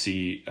then you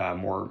see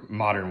more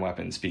modern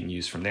weapons being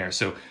used from there.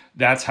 So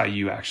that's how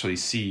you actually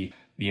see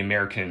the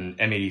American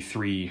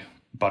M83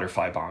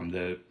 butterfly bomb,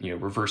 the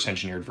reverse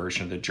engineered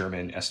version of the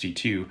German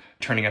SD-2,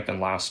 turning up in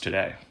Laos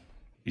today.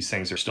 These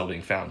things are still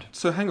being found.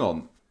 So hang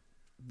on.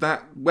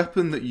 That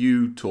weapon that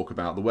you talk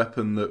about, the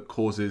weapon that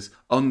causes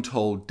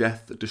untold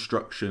death,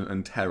 destruction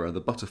and terror,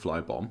 the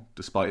butterfly bomb,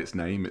 despite its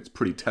name, it's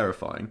pretty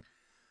terrifying,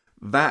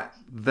 that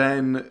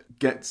then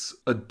gets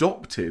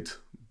adopted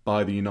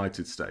by the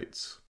United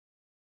States.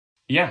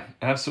 Yeah,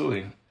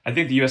 absolutely. I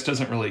think the US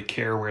doesn't really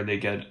care where they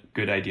get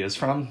good ideas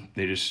from.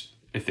 They just,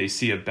 if they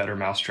see a better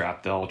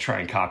mousetrap, they'll try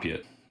and copy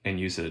it and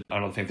use it. I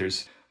don't think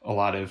there's a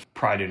lot of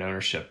pride in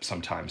ownership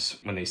sometimes.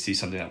 When they see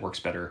something that works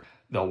better,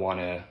 they'll want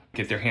to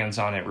get their hands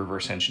on it,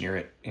 reverse engineer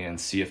it, and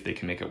see if they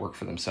can make it work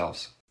for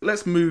themselves.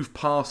 Let's move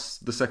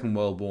past the Second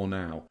World War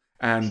now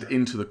and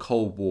into the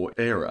Cold War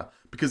era,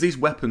 because these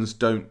weapons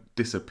don't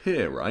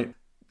disappear, right?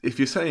 If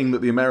you're saying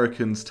that the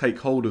Americans take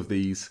hold of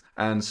these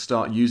and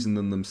start using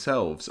them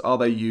themselves, are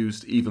they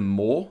used even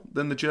more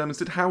than the Germans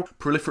did? How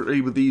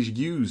proliferately were these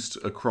used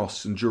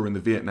across and during the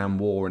Vietnam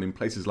War and in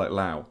places like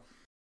Laos?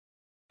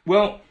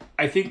 Well,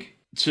 I think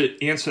to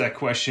answer that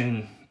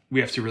question, we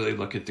have to really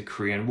look at the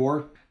Korean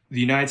War. The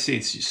United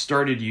States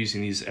started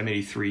using these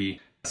M83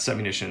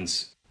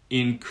 submunitions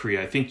in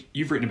Korea. I think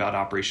you've written about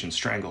Operation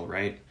Strangle,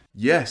 right?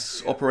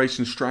 Yes,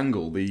 Operation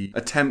Strangle, the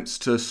attempts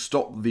to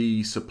stop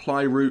the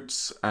supply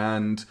routes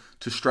and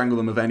to strangle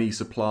them of any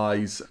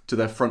supplies to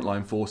their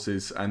frontline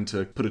forces and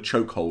to put a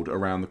chokehold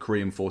around the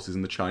Korean forces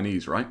and the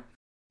Chinese, right?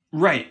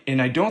 Right,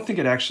 and I don't think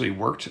it actually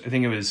worked. I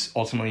think it was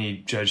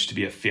ultimately judged to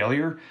be a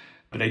failure,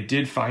 but I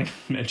did find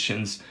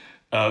mentions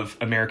of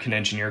American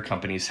engineer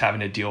companies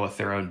having to deal with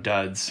their own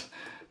duds.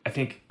 I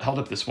think held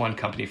up this one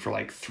company for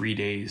like 3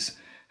 days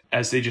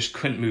as they just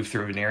couldn't move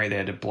through an area. They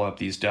had to blow up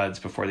these duds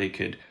before they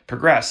could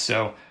progress.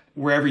 So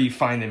wherever you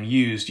find them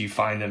used, you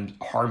find them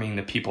harming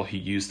the people who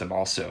use them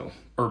also,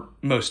 or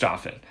most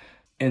often.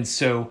 And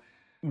so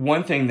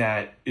one thing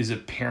that is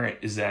apparent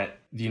is that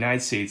the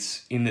United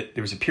States, there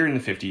was a period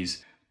in the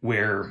 50s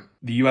where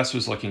the US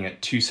was looking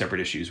at two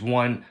separate issues.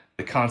 One,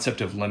 the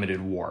concept of limited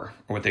war,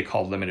 or what they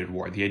called limited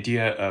war, the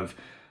idea of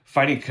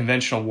fighting a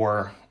conventional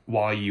war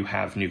while you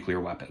have nuclear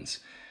weapons.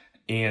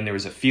 And there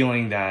was a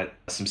feeling that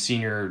some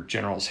senior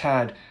generals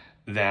had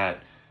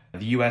that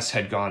the US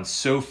had gone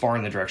so far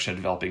in the direction of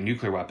developing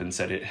nuclear weapons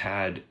that it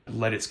had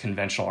let its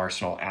conventional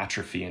arsenal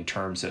atrophy in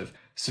terms of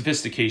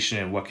sophistication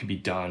and what could be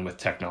done with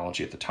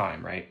technology at the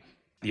time, right?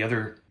 The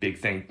other big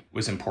thing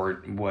was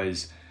important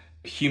was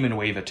human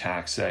wave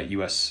attacks that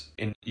US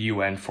and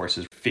UN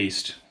forces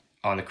faced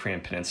on the Korean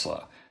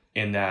Peninsula,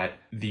 in that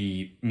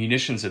the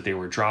munitions that they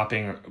were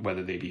dropping,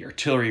 whether they be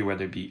artillery,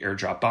 whether it be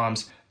airdrop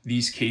bombs,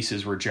 these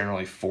cases were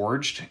generally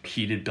forged,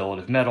 heated billet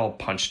of metal,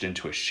 punched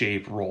into a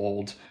shape,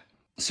 rolled.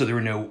 So there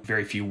were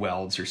very few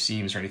welds or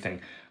seams or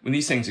anything. When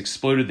these things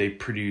exploded, they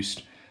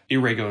produced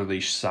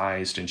irregularly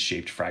sized and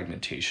shaped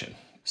fragmentation.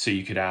 So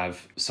you could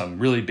have some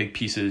really big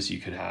pieces, you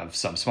could have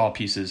some small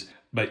pieces,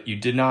 but you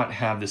did not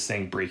have this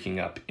thing breaking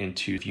up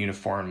into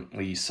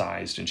uniformly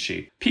sized and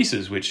shaped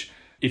pieces, which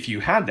if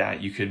you had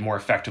that, you could more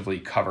effectively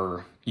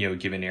cover, a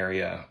given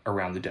area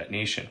around the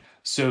detonation.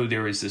 So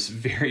there was this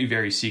very,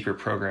 very secret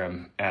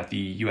program at the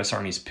U.S.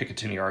 Army's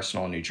Picatinny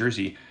Arsenal in New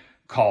Jersey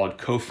called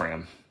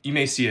COFRAM. You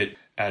may see it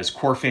as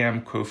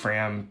CORFAM,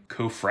 COFRAM,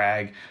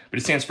 COFRAG, but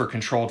it stands for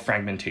Controlled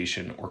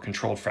Fragmentation or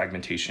Controlled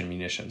Fragmentation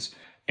Munitions.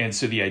 And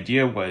so the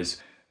idea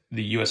was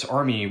the U.S.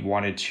 Army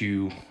wanted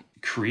to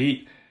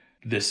create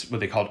this,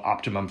 what they called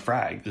optimum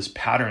frag, this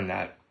pattern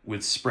that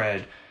would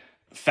spread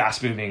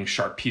fast-moving,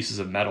 sharp pieces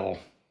of metal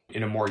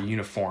in a more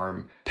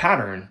uniform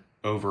pattern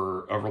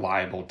over a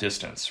reliable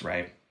distance,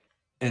 right?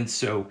 And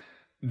so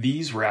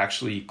these were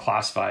actually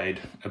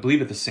classified, I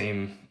believe, at the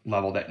same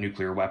level that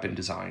nuclear weapon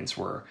designs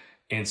were.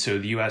 And so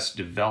the US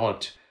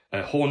developed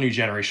a whole new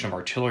generation of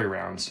artillery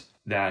rounds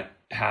that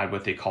had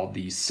what they called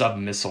the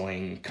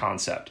submissiling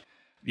concept.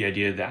 The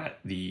idea that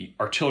the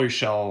artillery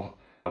shell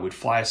would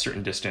fly a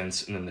certain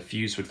distance and then the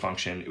fuse would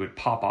function. It would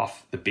pop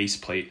off the base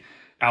plate.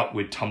 Out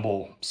would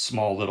tumble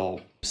small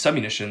little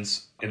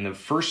submunitions. In the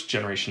first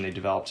generation they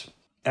developed,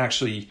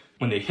 actually,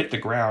 when they hit the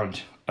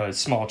ground, a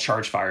small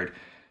charge fired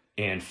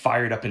and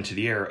fired up into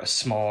the air a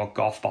small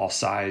golf ball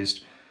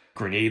sized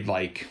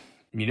grenade-like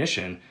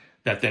munition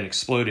that then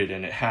exploded.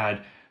 And it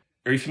had,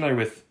 are you familiar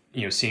with,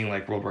 seeing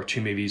like World War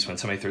II movies when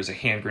somebody throws a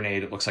hand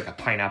grenade, it looks like a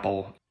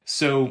pineapple.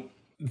 So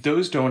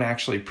those don't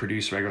actually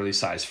produce regularly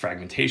sized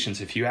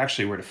fragmentations. If you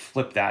actually were to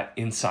flip that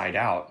inside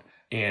out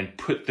and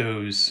put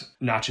those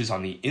notches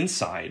on the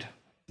inside,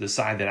 the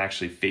side that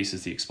actually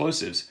faces the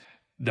explosives,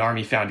 the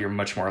Army found you're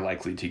much more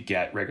likely to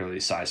get regularly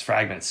sized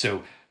fragments.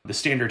 So the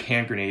standard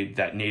hand grenade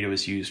that NATO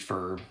has used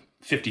for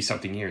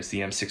 50-something years, the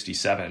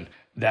M67,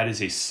 that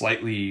is a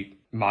slightly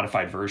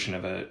modified version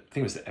of I think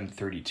it was the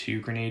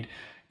M32 grenade.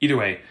 Either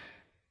way,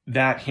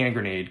 that hand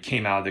grenade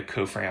came out of the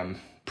COFRAM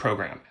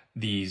program.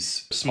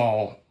 These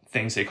small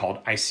things they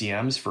called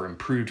ICMs for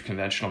improved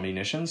conventional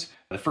munitions.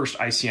 The first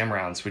ICM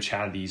rounds, which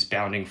had these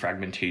bounding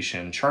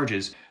fragmentation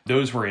charges,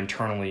 those were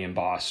internally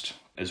embossed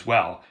as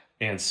well.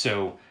 And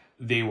so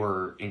they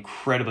were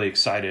incredibly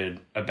excited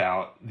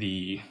about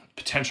the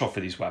potential for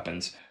these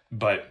weapons,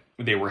 but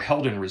they were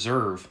held in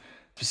reserve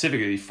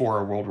specifically for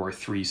a World War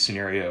III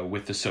scenario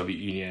with the Soviet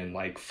Union,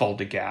 like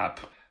Fulda Gap,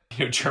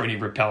 Germany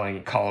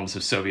repelling columns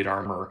of Soviet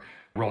armor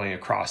rolling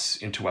across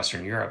into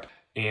Western Europe.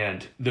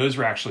 And those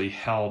were actually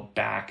held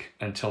back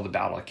until the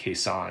Battle of Khe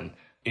Sanh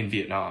in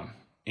Vietnam.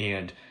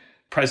 And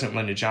President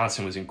Lyndon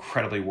Johnson was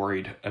incredibly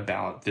worried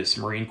about this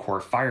Marine Corps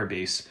fire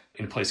base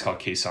in a place called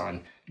Khe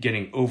Sanh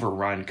getting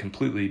overrun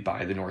completely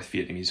by the North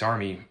Vietnamese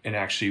army, and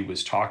actually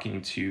was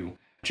talking to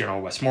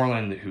General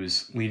Westmoreland, who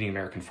was leading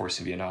American force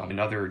in Vietnam, and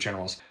other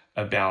generals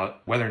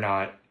about whether or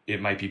not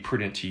it might be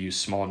prudent to use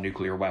small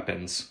nuclear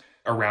weapons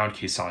around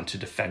Khe Sanh to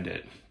defend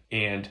it.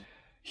 And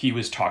he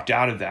was talked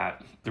out of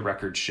that, the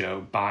records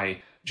show,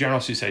 by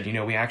generals who said,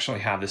 we actually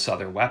have this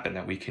other weapon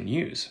that we can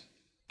use,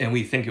 and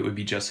we think it would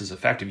be just as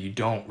effective. You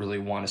don't really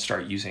want to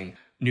start using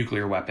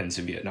nuclear weapons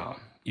in Vietnam.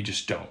 You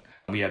just don't.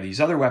 We have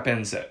these other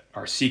weapons that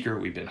are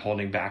secret. We've been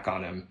holding back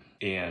on them,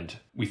 and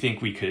we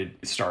think we could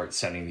start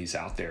sending these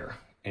out there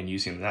and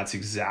using them. That's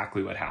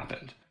exactly what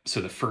happened. So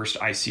the first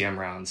ICM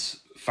rounds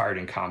fired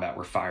in combat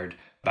were fired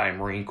by a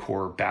Marine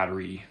Corps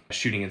battery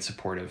shooting in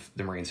support of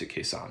the Marines at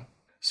Khe Sanh.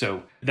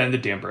 So then the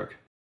dam broke.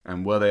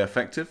 And were they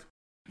effective?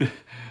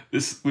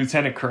 This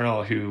lieutenant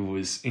colonel who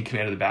was in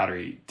command of the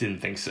battery didn't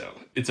think so.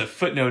 It's a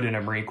footnote in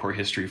a Marine Corps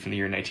history from the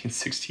year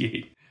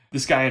 1968.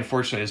 This guy,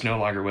 unfortunately, is no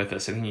longer with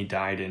us. I think he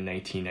died in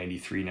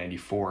 1993,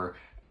 94.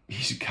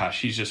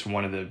 He's just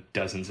one of the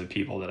dozens of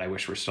people that I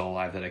wish were still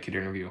alive that I could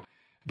interview.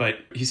 But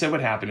he said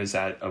what happened is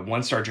that a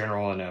one-star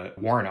general and a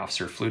warrant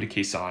officer flew to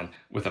Khe Sanh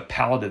with a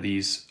pallet of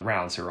these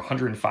rounds. They were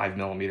 105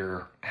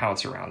 millimeter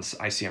howitzer rounds,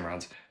 ICM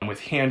rounds, and with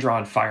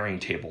hand-drawn firing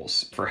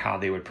tables for how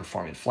they would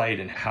perform in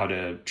flight and how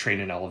to train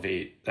and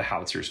elevate the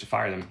howitzers to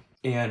fire them.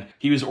 And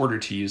he was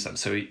ordered to use them.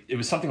 So it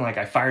was something like,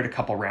 I fired a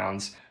couple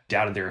rounds,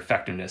 doubted their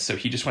effectiveness. So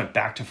he just went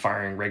back to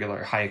firing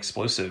regular high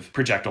explosive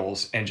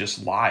projectiles and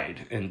just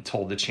lied and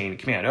told the chain of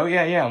command, oh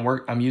yeah,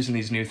 I'm using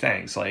these new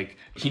things. Like,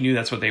 he knew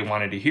that's what they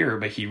wanted to hear,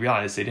 but he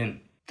realized they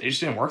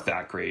just didn't work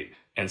that great.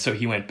 And so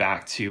he went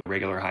back to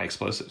regular high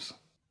explosives.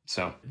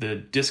 So the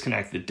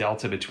disconnect, the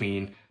delta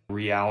between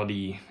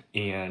reality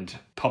and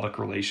public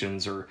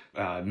relations or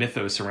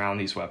mythos around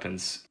these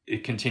weapons,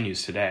 it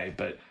continues today.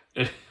 But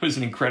it was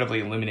an incredibly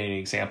illuminating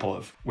example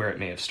of where it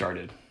may have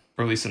started,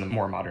 or at least in the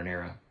more modern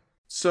era.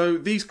 So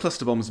these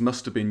cluster bombs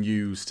must have been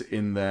used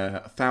in their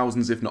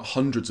thousands, if not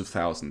hundreds of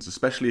thousands,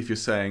 especially if you're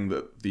saying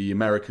that the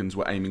Americans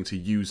were aiming to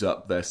use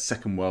up their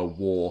Second World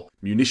War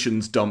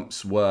munitions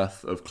dumps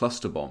worth of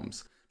cluster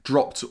bombs,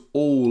 dropped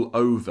all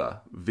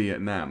over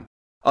Vietnam.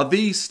 Are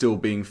these still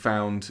being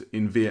found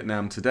in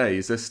Vietnam today?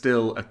 Is there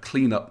still a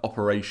cleanup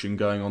operation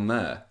going on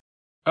there?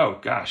 Oh,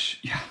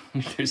 gosh. Yeah.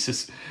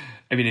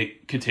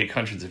 It could take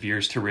hundreds of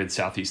years to rid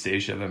Southeast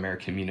Asia of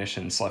American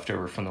munitions left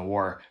over from the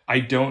war. I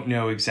don't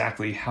know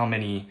exactly how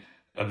many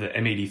of the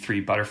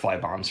M83 butterfly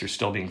bombs are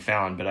still being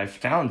found, but I've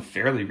found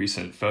fairly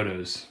recent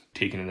photos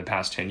taken in the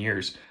past 10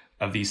 years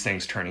of these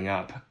things turning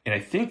up. And I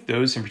think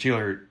those in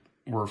particular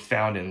were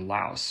found in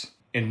Laos.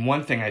 And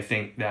one thing I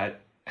think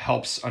that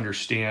helps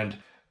understand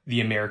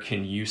the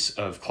American use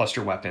of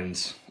cluster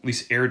weapons, at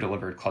least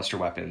air-delivered cluster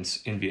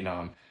weapons in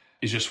Vietnam,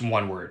 is just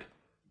one word: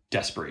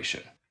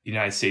 desperation. The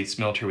United States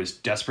military was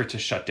desperate to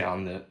shut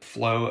down the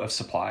flow of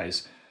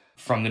supplies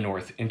from the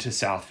north into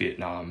South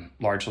Vietnam,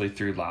 largely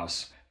through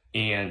Laos.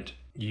 And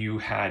you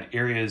had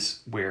areas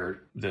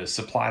where the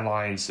supply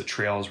lines, the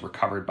trails were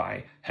covered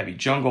by heavy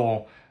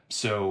jungle,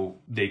 so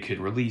they could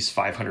release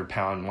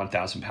 500-pound,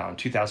 1,000-pound,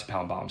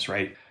 2,000-pound bombs,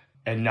 right?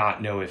 And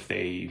not know if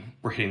they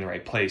were hitting the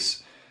right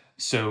place.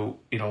 So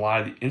in a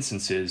lot of the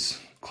instances,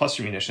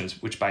 cluster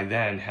munitions, which by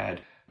then had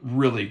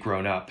really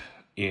grown up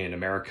in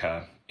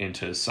America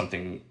into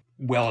something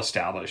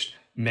well-established,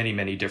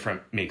 many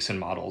different makes and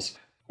models,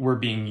 were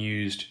being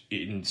used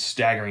in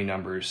staggering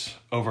numbers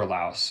over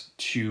Laos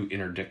to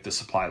interdict the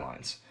supply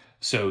lines.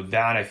 So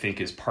that, I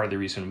think, is part of the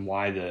reason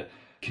why the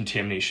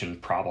contamination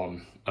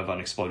problem of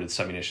unexploded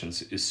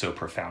submunitions is so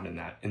profound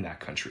in that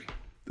country.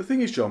 The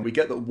thing is, John, we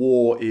get that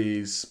war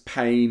is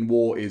pain,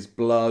 war is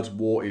blood,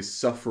 war is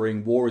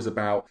suffering, war is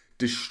about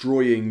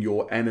destroying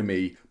your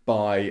enemy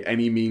by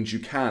any means you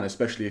can,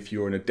 especially if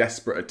you're in a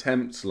desperate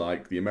attempt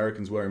like the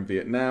Americans were in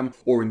Vietnam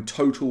or in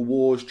total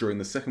wars during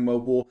the Second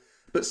World War.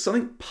 But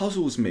something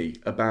puzzles me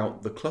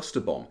about the cluster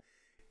bomb.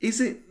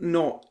 Is it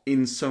not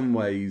in some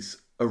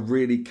ways a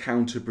really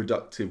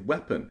counterproductive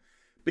weapon?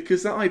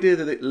 Because that idea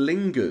that it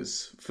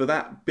lingers for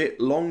that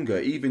bit longer,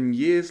 even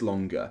years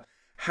longer,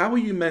 how are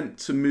you meant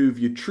to move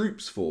your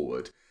troops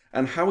forward?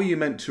 And how are you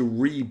meant to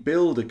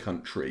rebuild a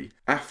country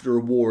after a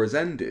war has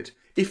ended?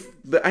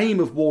 If the aim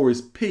of war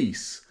is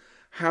peace,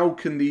 how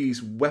can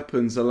these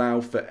weapons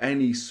allow for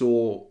any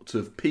sort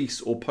of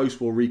peace or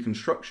post-war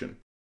reconstruction?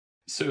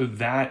 So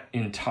that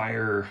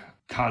entire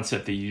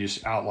concept that you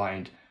just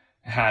outlined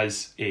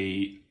has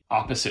a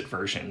opposite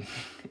version,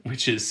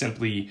 which is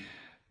simply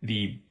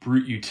the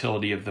brute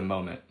utility of the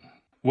moment.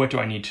 What do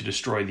I need to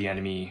destroy the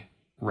enemy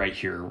right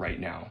here, right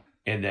now?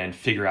 And then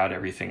figure out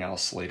everything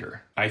else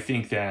later. I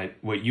think that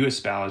what you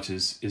espouse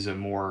is a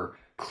more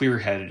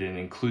clear-headed and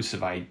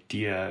inclusive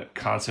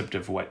concept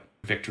of what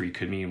victory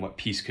could mean, what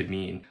peace could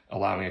mean,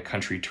 allowing a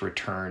country to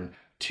return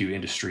to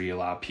industry,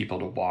 allow people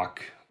to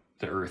walk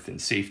the earth in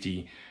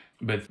safety.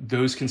 But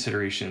those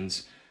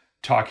considerations,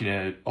 talking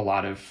to a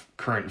lot of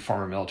current and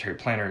former military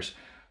planners,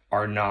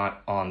 are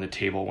not on the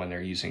table when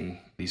they're using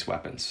these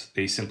weapons.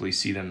 They simply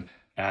see them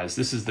as,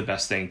 this is the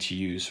best thing to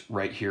use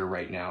right here,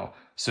 right now,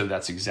 so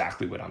that's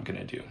exactly what I'm going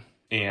to do.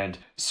 And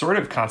sort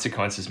of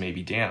consequences may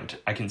be damned.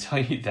 I can tell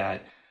you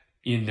that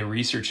in the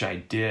research I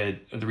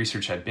did, the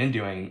research I've been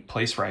doing,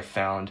 place where I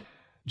found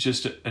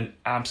just an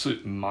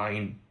absolute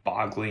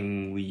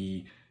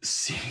mind-bogglingly,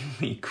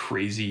 seemingly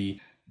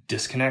crazy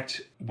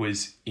disconnect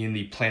was in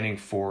the planning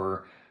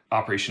for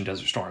Operation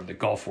Desert Storm, the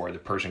Gulf War, the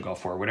Persian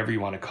Gulf War, whatever you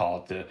want to call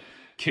it, that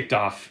kicked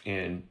off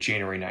in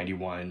January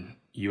 91,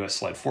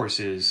 U.S.-led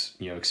forces,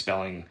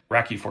 expelling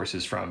Iraqi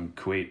forces from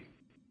Kuwait.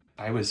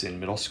 I was in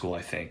middle school,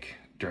 I think,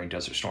 during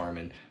Desert Storm,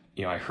 and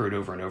I heard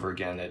over and over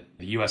again that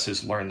the U.S.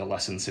 has learned the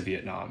lessons of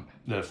Vietnam.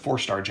 The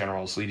four-star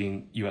generals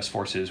leading U.S.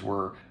 forces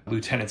were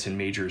lieutenants and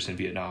majors in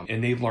Vietnam,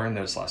 and they learned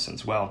those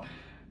lessons. Well,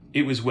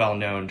 it was well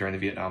known during the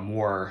Vietnam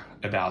War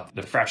about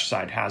the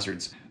fratricide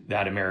hazards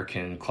that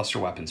American cluster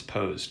weapons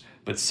posed,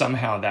 but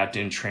somehow that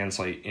didn't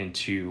translate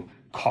into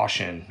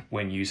caution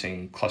when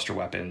using cluster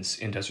weapons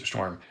in Desert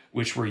Storm,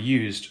 which were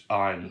used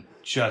on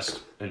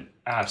just an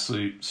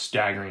absolute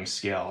staggering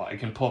scale. I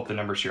can pull up the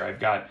numbers here. I've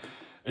got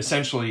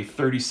essentially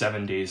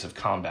 37 days of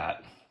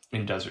combat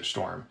in Desert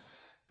Storm.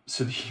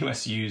 So the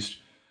U.S. used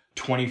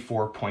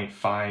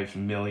 24.5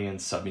 million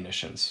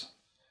submunitions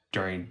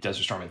during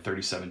Desert Storm in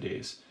 37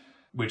 days,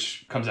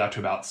 which comes out to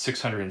about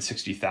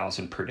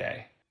 660,000 per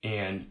day.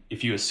 And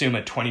if you assume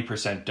a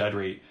 20% dud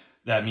rate,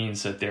 that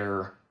means that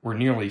there were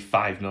nearly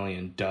 5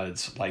 million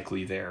duds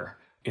likely there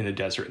in the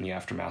desert in the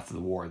aftermath of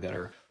the war that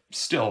are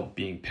still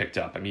being picked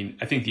up. I mean,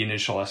 I think the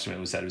initial estimate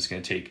was that it was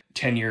going to take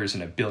 10 years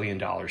and $1 billion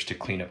to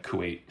clean up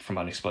Kuwait from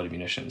unexploded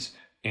munitions.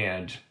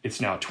 And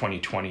it's now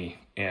 2020,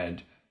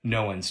 and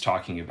no one's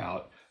talking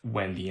about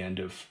when the end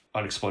of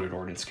unexploded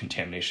ordnance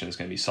contamination is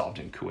going to be solved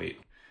in Kuwait.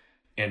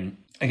 And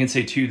I can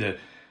say, too, the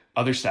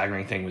other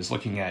staggering thing was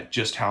looking at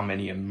just how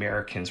many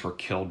Americans were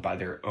killed by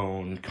their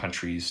own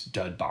country's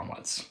dud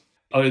bomblets.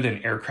 Other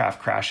than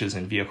aircraft crashes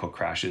and vehicle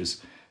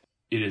crashes,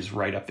 it is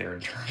right up there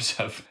in terms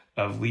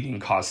of leading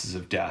causes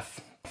of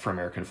death for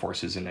American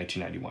forces in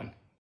 1991.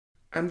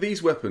 And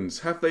these weapons,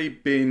 have they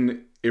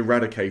been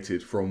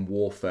eradicated from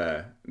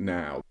warfare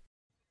now?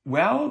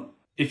 Well,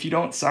 if you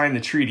don't sign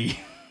the treaty,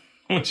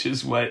 which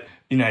is what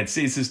the United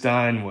States has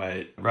done,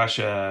 what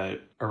Russia,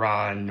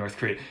 Iran, North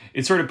Korea,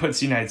 it sort of puts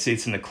the United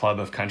States in the club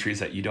of countries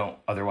that you don't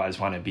otherwise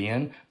want to be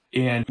in.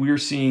 And we're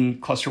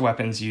seeing cluster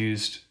weapons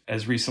used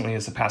as recently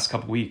as the past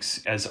couple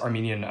weeks as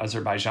Armenia and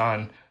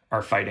Azerbaijan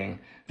are fighting.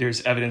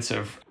 There's evidence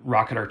of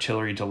rocket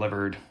artillery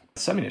delivered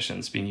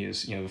submunitions being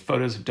used,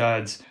 photos of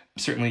duds,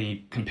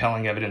 certainly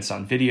compelling evidence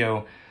on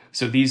video.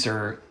 So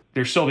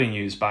they're still being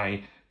used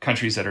by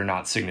countries that are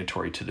not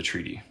signatory to the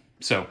treaty.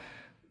 So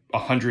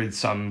 100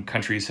 some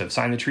countries have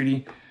signed the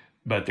treaty,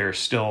 but there are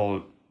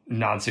still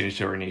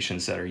non-signatory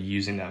nations that are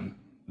using them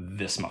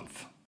this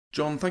month.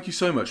 John, thank you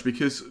so much,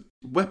 because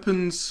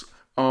weapons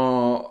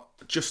are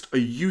just a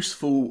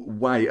useful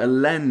way, a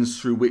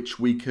lens through which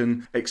we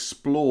can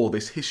explore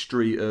this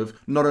history of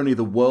not only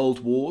the world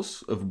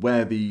wars, of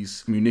where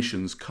these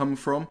munitions come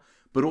from,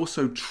 but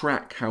also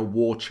track how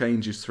war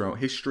changes throughout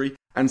history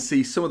and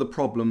see some of the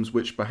problems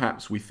which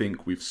perhaps we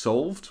think we've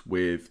solved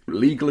with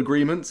legal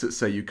agreements that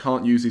say you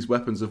can't use these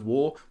weapons of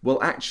war.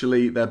 Well,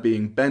 actually, they're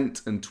being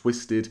bent and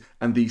twisted,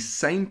 and these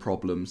same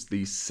problems,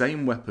 these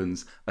same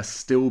weapons are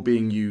still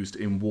being used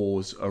in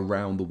wars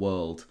around the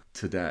world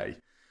today.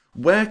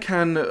 Where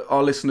can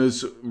our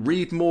listeners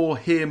read more,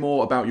 hear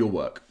more about your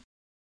work?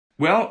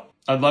 Well,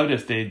 I'd love it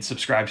if they'd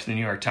subscribe to the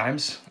New York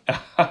Times.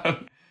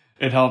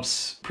 It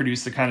helps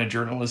produce the kind of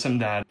journalism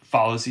that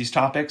follows these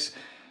topics.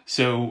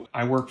 So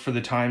I work for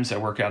the Times. I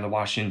work out of the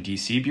Washington,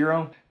 D.C.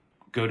 Bureau.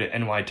 Go to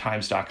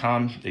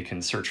nytimes.com. They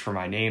can search for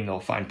my name. They'll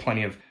find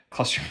plenty of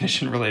cluster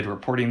munition-related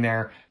reporting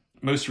there.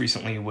 Most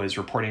recently was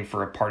reporting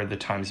for a part of the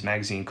Times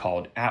magazine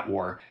called At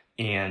War.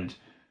 And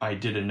I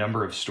did a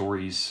number of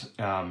stories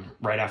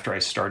right after I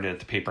started at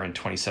the paper in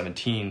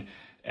 2017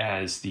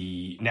 as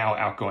the now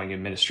outgoing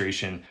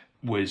administration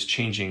was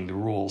changing the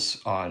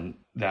rules on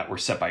that were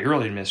set by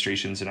early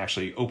administrations and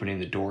actually opening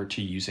the door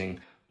to using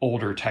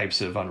older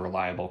types of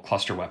unreliable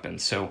cluster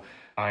weapons. So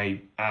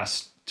I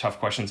asked tough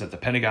questions at the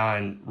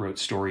Pentagon, wrote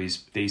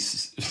stories. They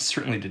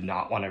certainly did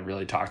not want to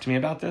really talk to me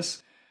about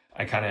this.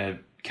 I kind of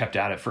kept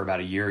at it for about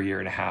a year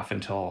and a half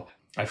until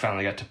I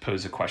finally got to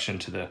pose a question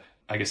to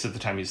I guess at the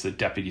time he was the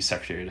Deputy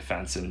Secretary of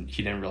Defense, and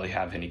he didn't really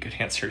have any good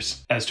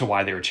answers as to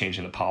why they were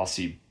changing the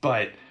policy.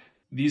 But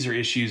these are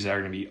issues that are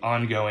going to be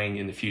ongoing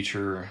in the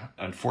future,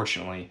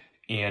 unfortunately.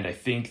 And I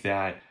think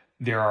that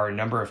there are a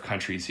number of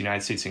countries, the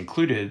United States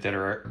included, that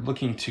are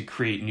looking to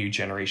create new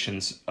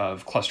generations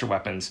of cluster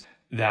weapons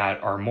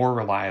that are more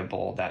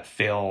reliable, that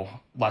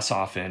fail less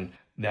often,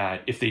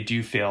 that if they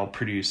do fail,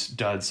 produce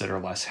duds that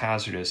are less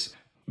hazardous.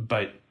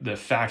 But the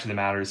fact of the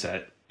matter is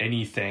that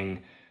any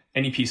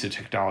piece of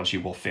technology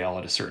will fail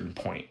at a certain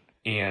point.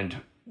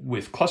 And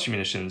with cluster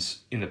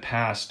munitions, in the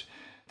past,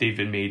 they've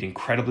been made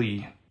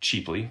incredibly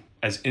cheaply,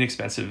 as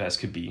inexpensive as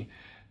could be,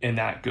 and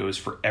that goes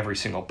for every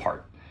single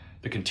part.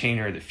 The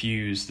container, the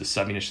fuse, the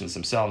submunitions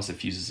themselves, the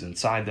fuses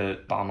inside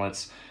the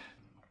bomblets.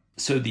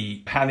 So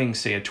having,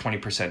 say, a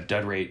 20%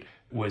 dud rate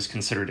was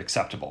considered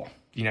acceptable.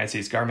 The United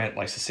States government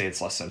likes to say it's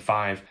less than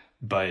 5,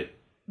 but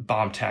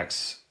bomb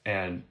techs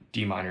and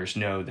deminers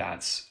know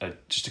that's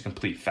just a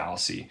complete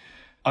fallacy.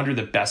 Under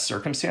the best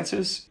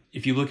circumstances,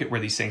 if you look at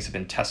where these things have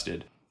been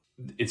tested,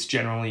 it's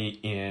generally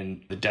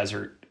in the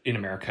desert in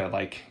America,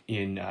 like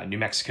in New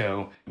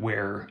Mexico,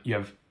 where you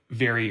have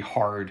very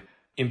hard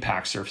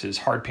impact surfaces,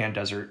 hard pan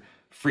desert,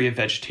 free of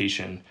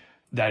vegetation.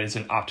 That is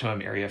an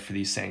optimum area for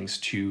these things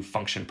to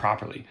function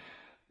properly.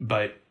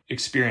 But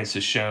experience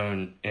has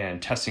shown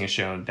and testing has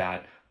shown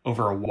that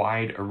over a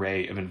wide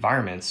array of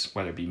environments,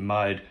 whether it be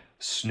mud,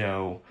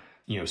 snow,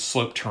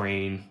 slope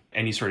terrain,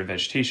 any sort of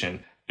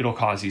vegetation, it'll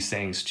cause these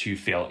things to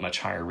fail at much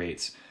higher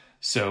rates.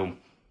 So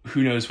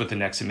who knows what the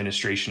next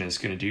administration is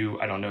going to do?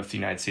 I don't know if the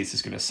United States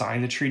is going to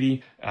sign the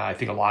treaty. I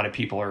think a lot of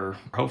people are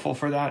hopeful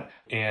for that.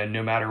 And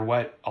no matter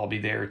what, I'll be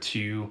there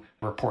to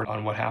report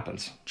on what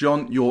happens.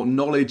 John, your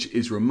knowledge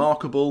is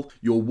remarkable.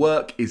 Your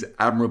work is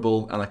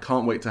admirable. And I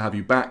can't wait to have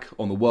you back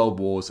on the World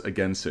Wars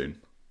again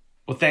soon.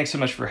 Well, thanks so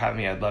much for having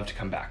me. I'd love to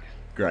come back.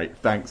 Great.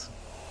 Thanks.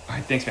 All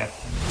right. Thanks, man.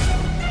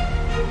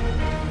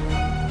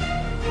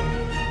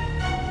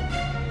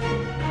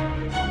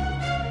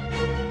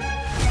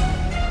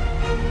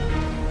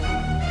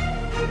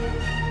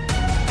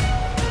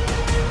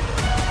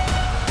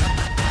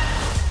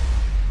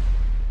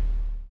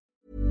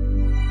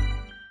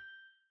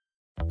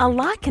 A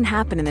lot can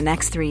happen in the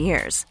next 3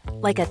 years.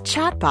 Like a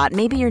chatbot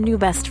may be your new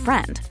best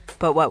friend.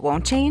 But what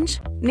won't change?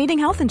 Needing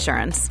health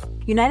insurance.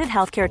 United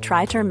Healthcare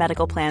Tri-Term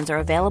Medical Plans are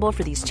available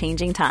for these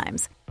changing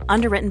times.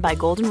 Underwritten by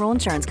Golden Rule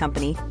Insurance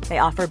Company, they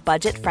offer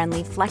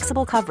budget-friendly,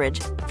 flexible coverage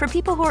for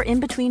people who are in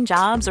between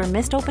jobs or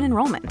missed open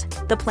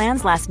enrollment. The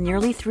plans last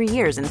nearly 3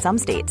 years in some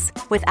states,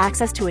 with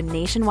access to a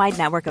nationwide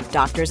network of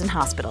doctors and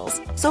hospitals.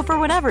 So for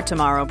whatever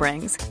tomorrow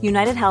brings,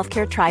 United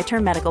Healthcare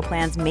Tri-Term Medical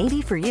Plans may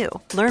be for you.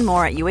 Learn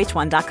more at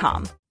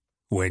uh1.com.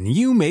 When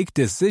you make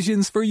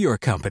decisions for your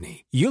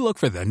company, you look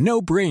for the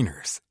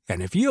no-brainers.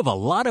 And if you have a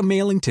lot of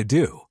mailing to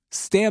do,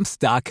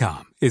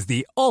 Stamps.com is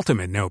the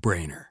ultimate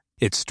no-brainer.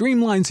 It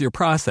streamlines your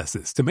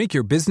processes to make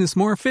your business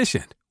more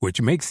efficient, which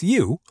makes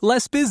you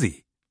less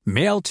busy.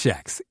 Mail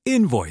checks,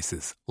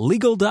 invoices,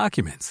 legal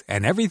documents,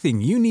 and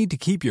everything you need to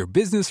keep your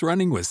business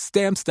running with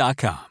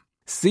Stamps.com.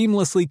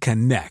 Seamlessly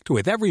connect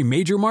with every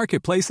major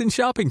marketplace and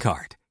shopping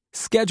cart.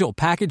 Schedule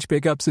package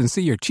pickups and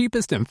see your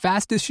cheapest and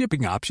fastest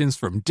shipping options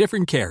from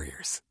different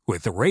carriers,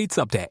 with rates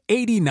up to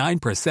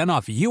 89%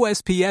 off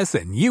USPS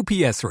and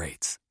UPS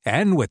rates.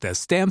 And with the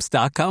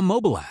Stamps.com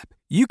mobile app,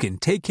 you can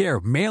take care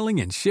of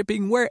mailing and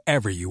shipping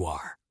wherever you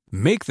are.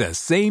 Make the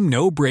same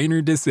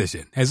no-brainer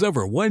decision as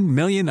over 1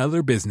 million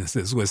other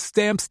businesses with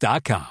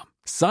Stamps.com.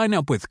 Sign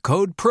up with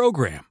code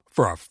PROGRAM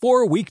for a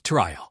 4-week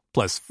trial,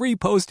 plus free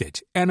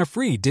postage and a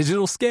free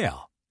digital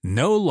scale.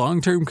 No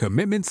long-term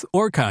commitments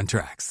or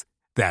contracts.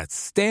 That's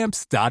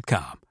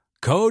Stamps.com.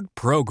 Code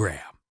PROGRAM.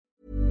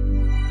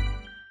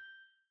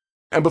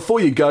 And before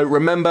you go,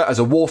 remember, as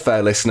a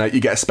Warfare listener, you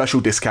get a special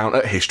discount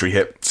at History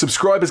Hit.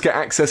 Subscribers get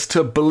access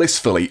to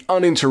blissfully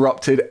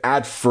uninterrupted,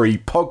 ad-free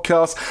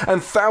podcasts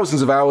and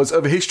thousands of hours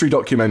of history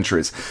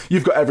documentaries.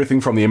 You've got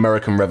everything from the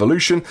American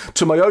Revolution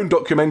to my own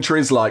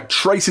documentaries like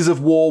Traces of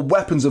War,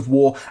 Weapons of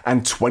War,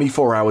 and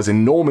 24 Hours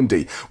in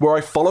Normandy, where I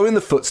follow in the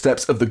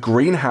footsteps of the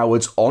Green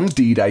Howards on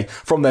D-Day,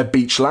 from their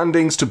beach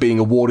landings to being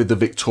awarded the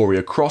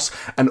Victoria Cross,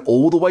 and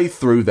all the way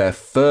through their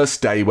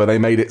first day where they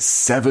made it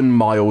 7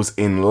 miles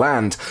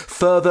inland,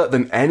 further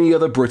than any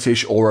other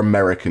British or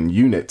American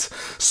unit.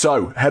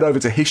 So head over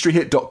to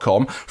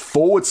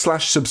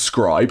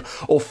historyhit.com/subscribe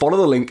or follow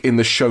the link in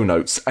the show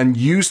notes and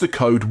use the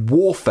code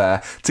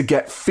WARFARE to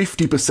get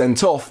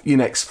 50% off your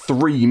next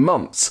 3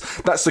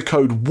 months. That's the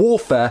code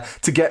WARFARE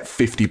to get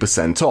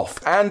 50% off.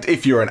 And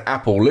if you're an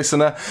Apple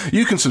listener,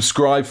 you can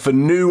subscribe for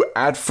new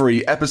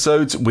ad-free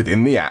episodes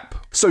within the app.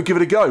 So give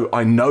it a go.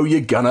 I know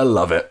you're gonna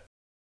love it.